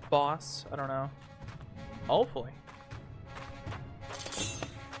boss. I don't know. Hopefully.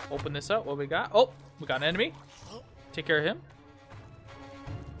 Open this up. What we got? Oh, we got an enemy. Take care of him.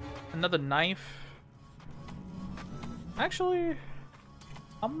 Another knife. Actually,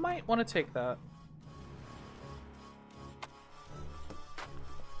 I might want to take that.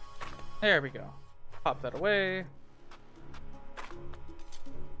 There we go. Pop that away.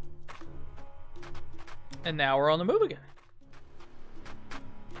 And now we're on the move again.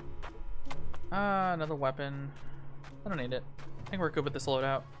 Another weapon. I don't need it. I think we're good with this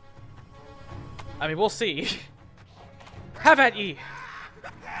loadout. I mean, we'll see. Have at ye!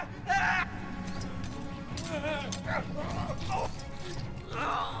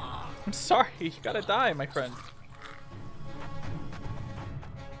 I'm sorry, you gotta die, my friend.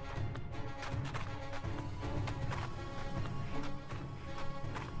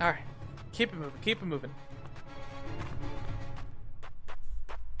 Alright. Keep it moving, keep it moving.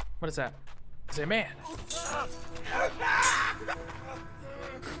 What is that? Is it a man?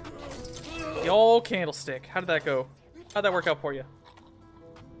 The old candlestick. How did that go? How'd that work out for you?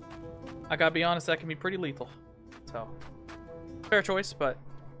 I gotta be honest, that can be pretty lethal. So, fair choice, but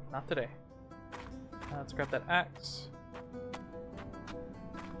not today. Let's grab that axe.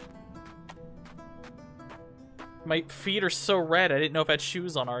 My feet are so red, I didn't know if I had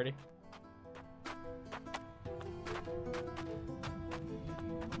shoes on already.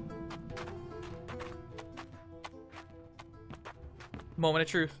 Moment of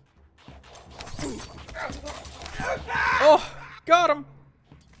truth. Oh, got him.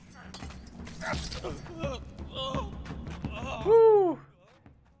 Woo.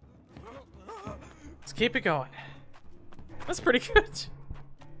 Let's keep it going. That's pretty good.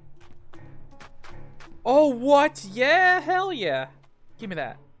 Oh, what? Yeah, hell yeah. Give me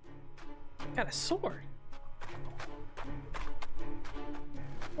that. Got a sword.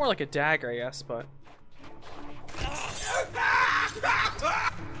 More like a dagger, I guess, but...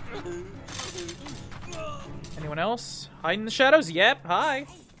 Anyone else? Hide in the shadows? Yep, hi.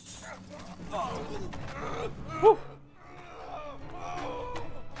 Whew.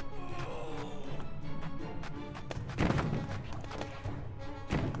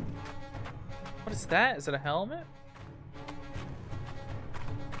 What is that? Is it a helmet?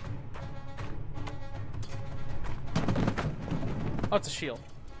 Oh, it's a shield.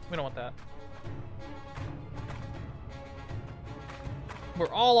 We don't want that. We're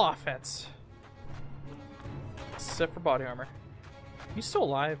all offense. Except for body armor. He's still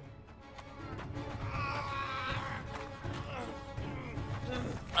alive.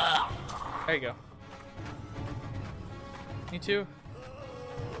 There you go. Me too.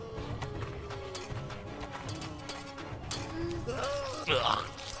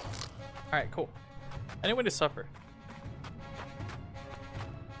 Alright, cool. Anyone to suffer.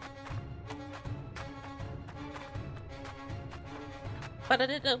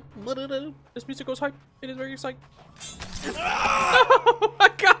 This music goes hype. It is very exciting. Oh my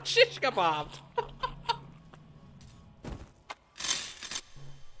god, shish kebabbed.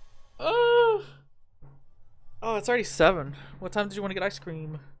 Oh, it's already 7. What time did you want to get ice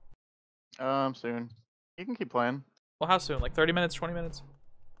cream? Soon. You can keep playing. Well, how soon? Like 30 minutes, 20 minutes?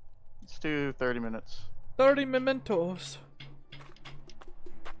 Let's do 30 minutes. 30 mementos.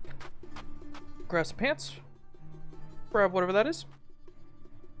 Grab some pants. Grab whatever that is.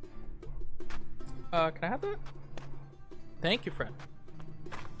 Can I have that? Thank you, friend.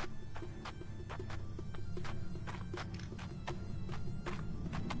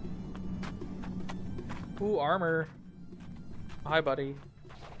 Ooh, armor. Hi, buddy.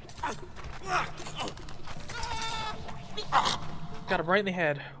 Got him right in the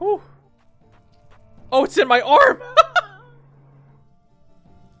head. Whew. Oh, it's in my arm!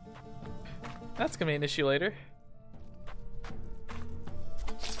 That's gonna be an issue later.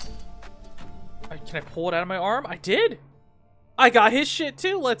 Can I pull it out of my arm? I did! I got his shit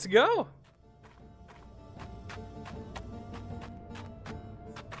too, let's go!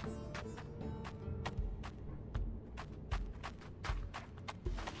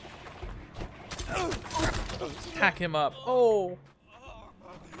 Hack him up. Oh!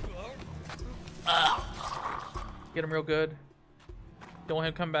 Get him real good. Don't want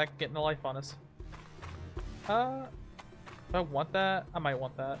him to come back getting the life on us. Do I want that? I might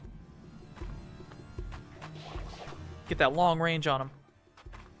want that. Get that long range on him.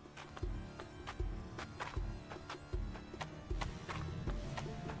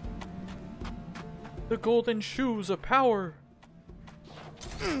 The golden shoes of power.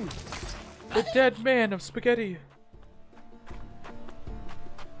 The dead man of spaghetti.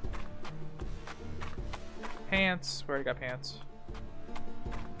 Pants. We already got pants.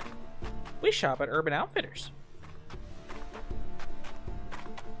 We shop at Urban Outfitters.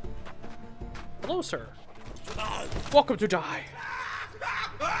 Hello, sir. Welcome to die.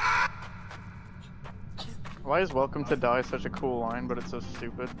 Why is "Welcome to Die" such a cool line, but it's so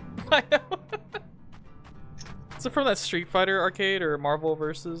stupid? I know. Is it from that Street Fighter arcade or Marvel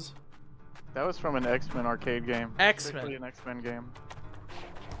Versus? That was from an X-Men arcade game. X-Men. Strictly an X-Men game.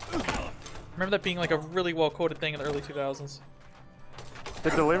 Remember that being like a really well-coded thing in the early 2000s? The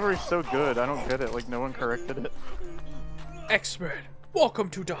delivery's so good, I don't get it. Like, no one corrected it. X-Men, welcome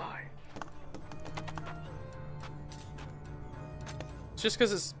to die. It's just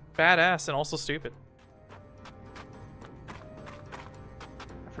because it's badass and also stupid.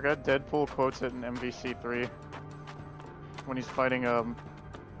 I forgot Deadpool quotes it in MVC3 when he's fighting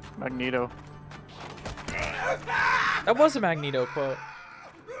Magneto. That was a Magneto quote.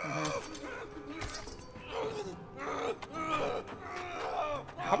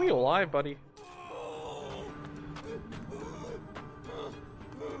 How are you alive, buddy?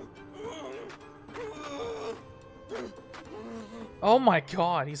 Oh my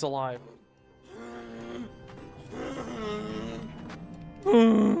god, he's alive.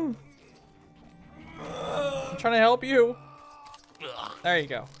 I'm trying to help you. There you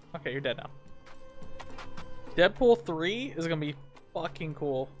go. Okay, you're dead now. Deadpool 3 is gonna be fucking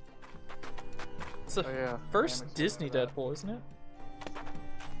cool. It's the first Disney Deadpool, isn't it?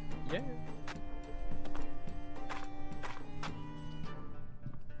 Yeah.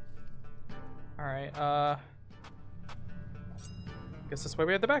 Alright, guess that's why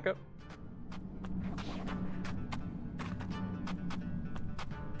we had the backup.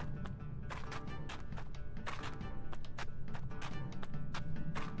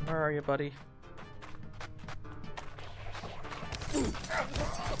 Where are you, buddy?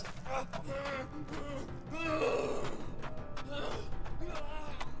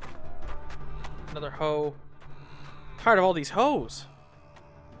 Another hoe. Tired of all these hoes.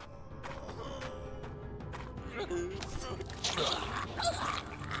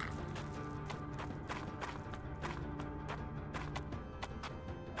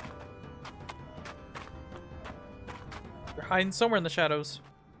 They're hiding somewhere in the shadows.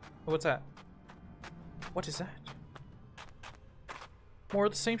 Oh, what's that? What is that? More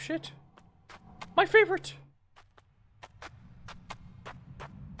of the same shit? My favorite!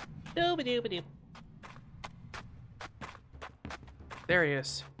 Doobie-doobie-doo. There he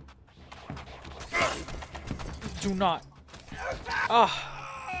is. Do not.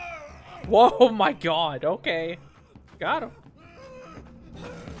 Ah. Whoa, my god. Okay. Got him.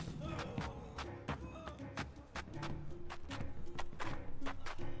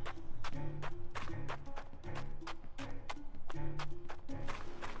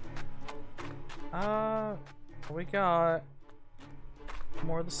 What we got?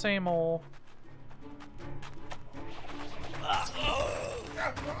 More of the same old.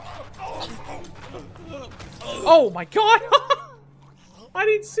 Oh my god! I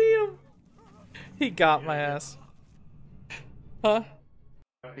didn't see him! He got my ass. Huh?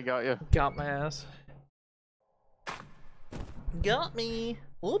 He got you. Got my ass. Got me.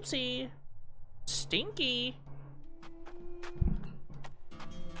 Whoopsie. Stinky.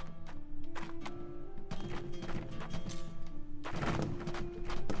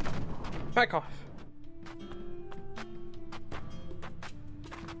 Back off.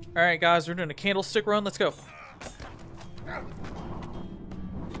 Alright guys, we're doing a candlestick run. Let's go.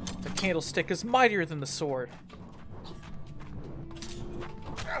 The candlestick is mightier than the sword.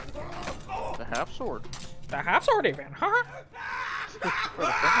 The half sword. The half sword even, huh?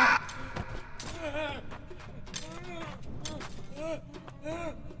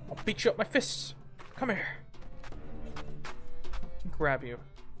 I'll beat you up my fists. Come here. Grab you.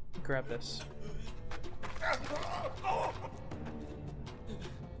 Grab this.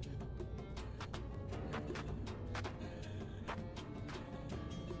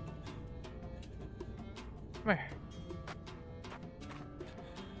 Come here.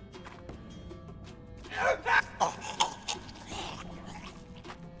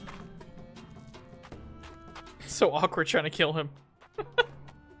 It's so awkward trying to kill him.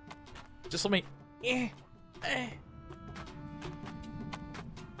 Just let me.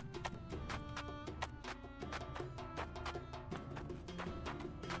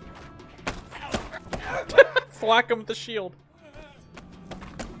 Whack him with the shield.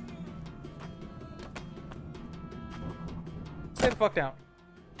 Stay the fuck down.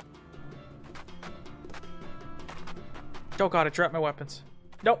 Oh god, I dropped my weapons.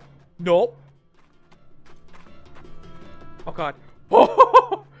 Nope. Nope. Oh god.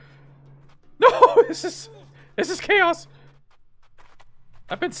 Oh! No! This is chaos.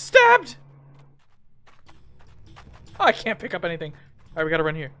 I've been stabbed. Oh, I can't pick up anything. All right, we gotta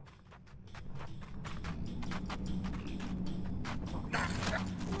run here.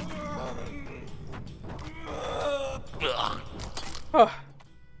 Oh.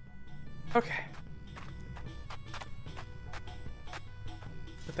 Okay.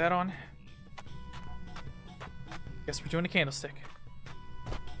 Put that on. Guess we're doing a candlestick.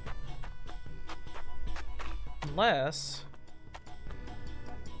 Unless...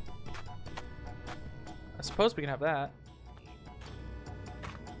 I suppose we can have that.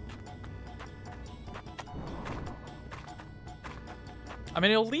 I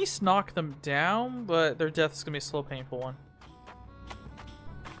mean, it'll at least knock them down, but their death is gonna be a slow, painful one.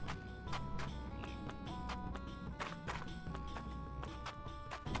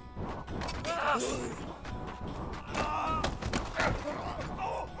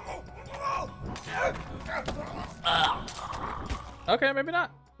 Okay, maybe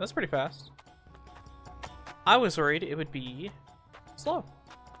not. That's pretty fast. I was worried it would be slow.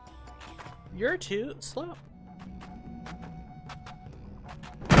 You're too slow.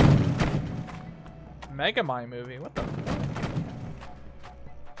 Megamind movie? What the fuck?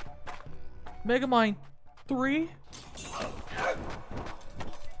 Megamind 3?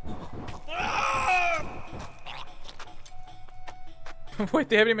 Wait,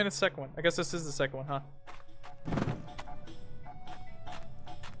 they haven't even made a second one. I guess this is the second one, huh?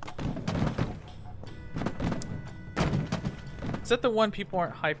 Is that the one people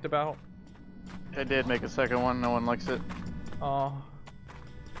aren't hyped about? I did make a second one, no one likes it. Oh.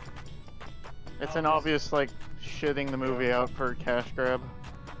 It's an obvious, like, shitting the movie out for cash grab.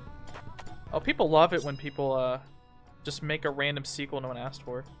 Oh, people love it when people, just make a random sequel no one asked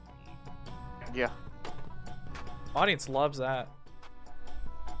for. Yeah. Audience loves that.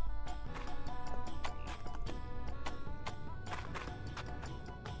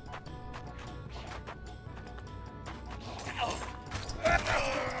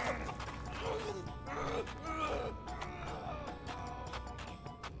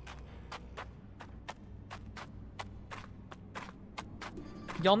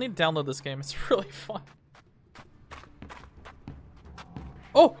 Y'all need to download this game. It's really fun.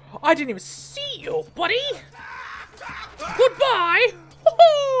 Oh, I didn't even see you, buddy. Goodbye.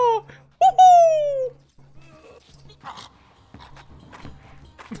 Woohoo! Woohoo!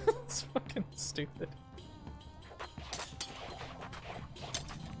 It's fucking stupid.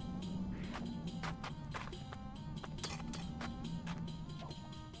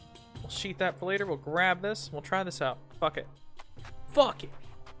 We'll sheet that for later. We'll grab this. We'll try this out. Fuck it. Fuck it.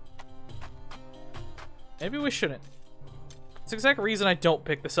 Maybe we shouldn't. It's the exact reason I don't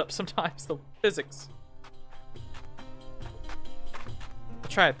pick this up sometimes, the physics. We'll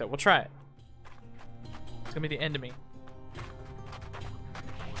try it though, we'll try it. It's gonna be the end of me.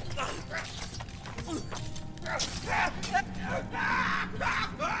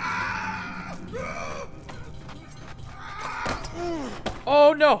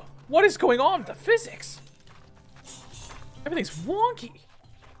 Oh no! What is going on with the physics? Everything's wonky.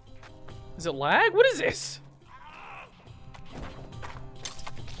 Is it lag? What is this?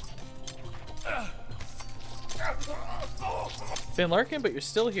 Been lurking, but you're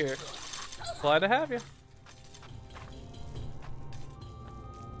still here. Glad to have you.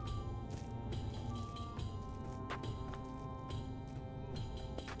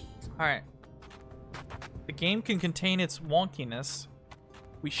 Alright. The game can contain its wonkiness.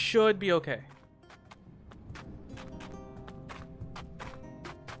 We should be okay.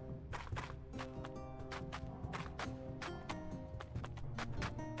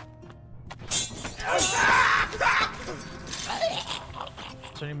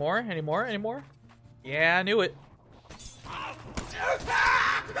 Any more? Any more? Any more? Yeah, I knew it.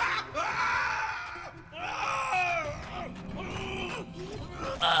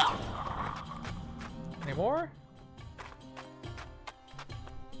 Any more?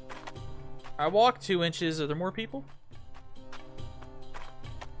 I walked 2 inches. Are there more people?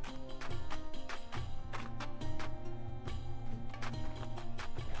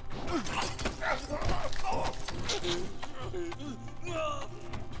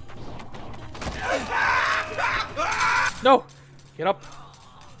 No! Get up!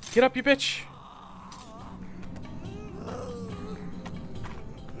 Get up, you bitch!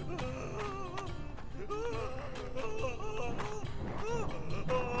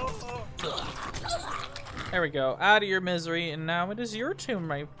 There we go. Out of your misery, and now it is your turn,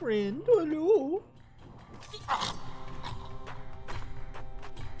 my friend. Hello.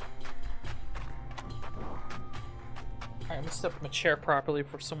 Alright, I'm gonna step in my chair properly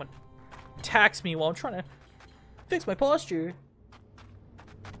before someone attacks me while I'm trying to fix my posture.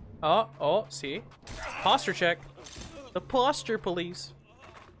 Oh, see? Posture check. The posture police.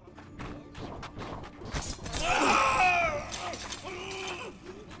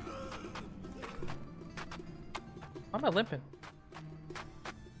 Why am I limping?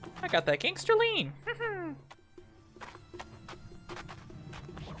 I got that gangster lean.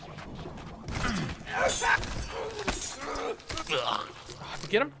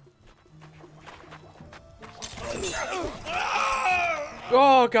 Get him.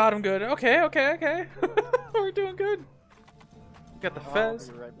 Oh, got him good. Okay. We're doing good. Got the fez.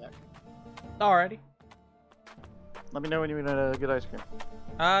 I'll be right back. Alrighty. Let me know when you need get ice cream.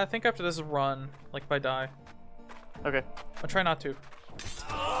 I think after this run, like if I die. Okay. I'll try not to.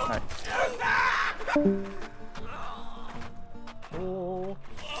 Alright. Oh.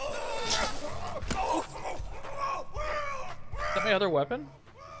 Is that my other weapon?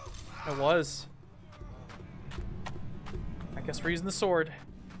 It was. I guess we're using the sword.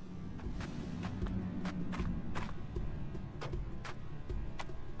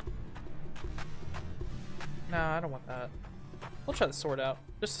 Nah, I don't want that. We'll try the sword out.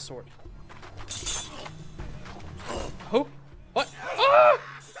 Just the sword. Oh! What? Ah!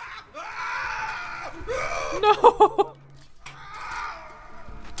 No!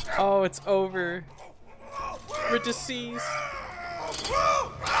 Oh, it's over. We're deceased.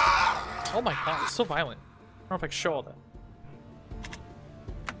 Oh my god, it's so violent. I don't know if I can show all that.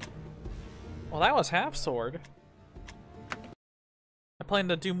 Well, that was half sword. I plan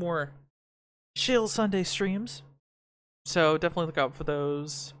to do more chill Sunday streams, so definitely look out for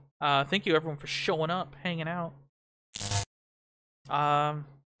those. Thank you everyone for showing up, hanging out. I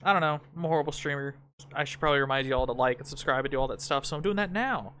don't know, I'm a horrible streamer. I should probably remind you all to like and subscribe and do all that stuff, so I'm doing that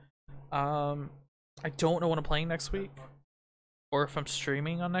now. I don't know when I'm playing next week, or if I'm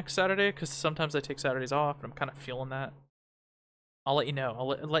streaming on next Saturday, because sometimes I take Saturdays off, and I'm kind of feeling that. I'll let you know. I'll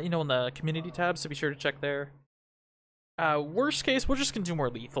let you know in the community tab, so be sure to check there. Worst case, we're just gonna do more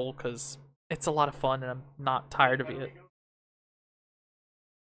lethal, because it's a lot of fun, and I'm not tired of it.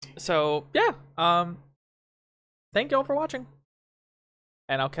 So, yeah. Thank y'all for watching.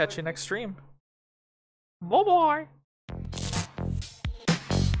 And I'll catch you next stream. Bye-bye!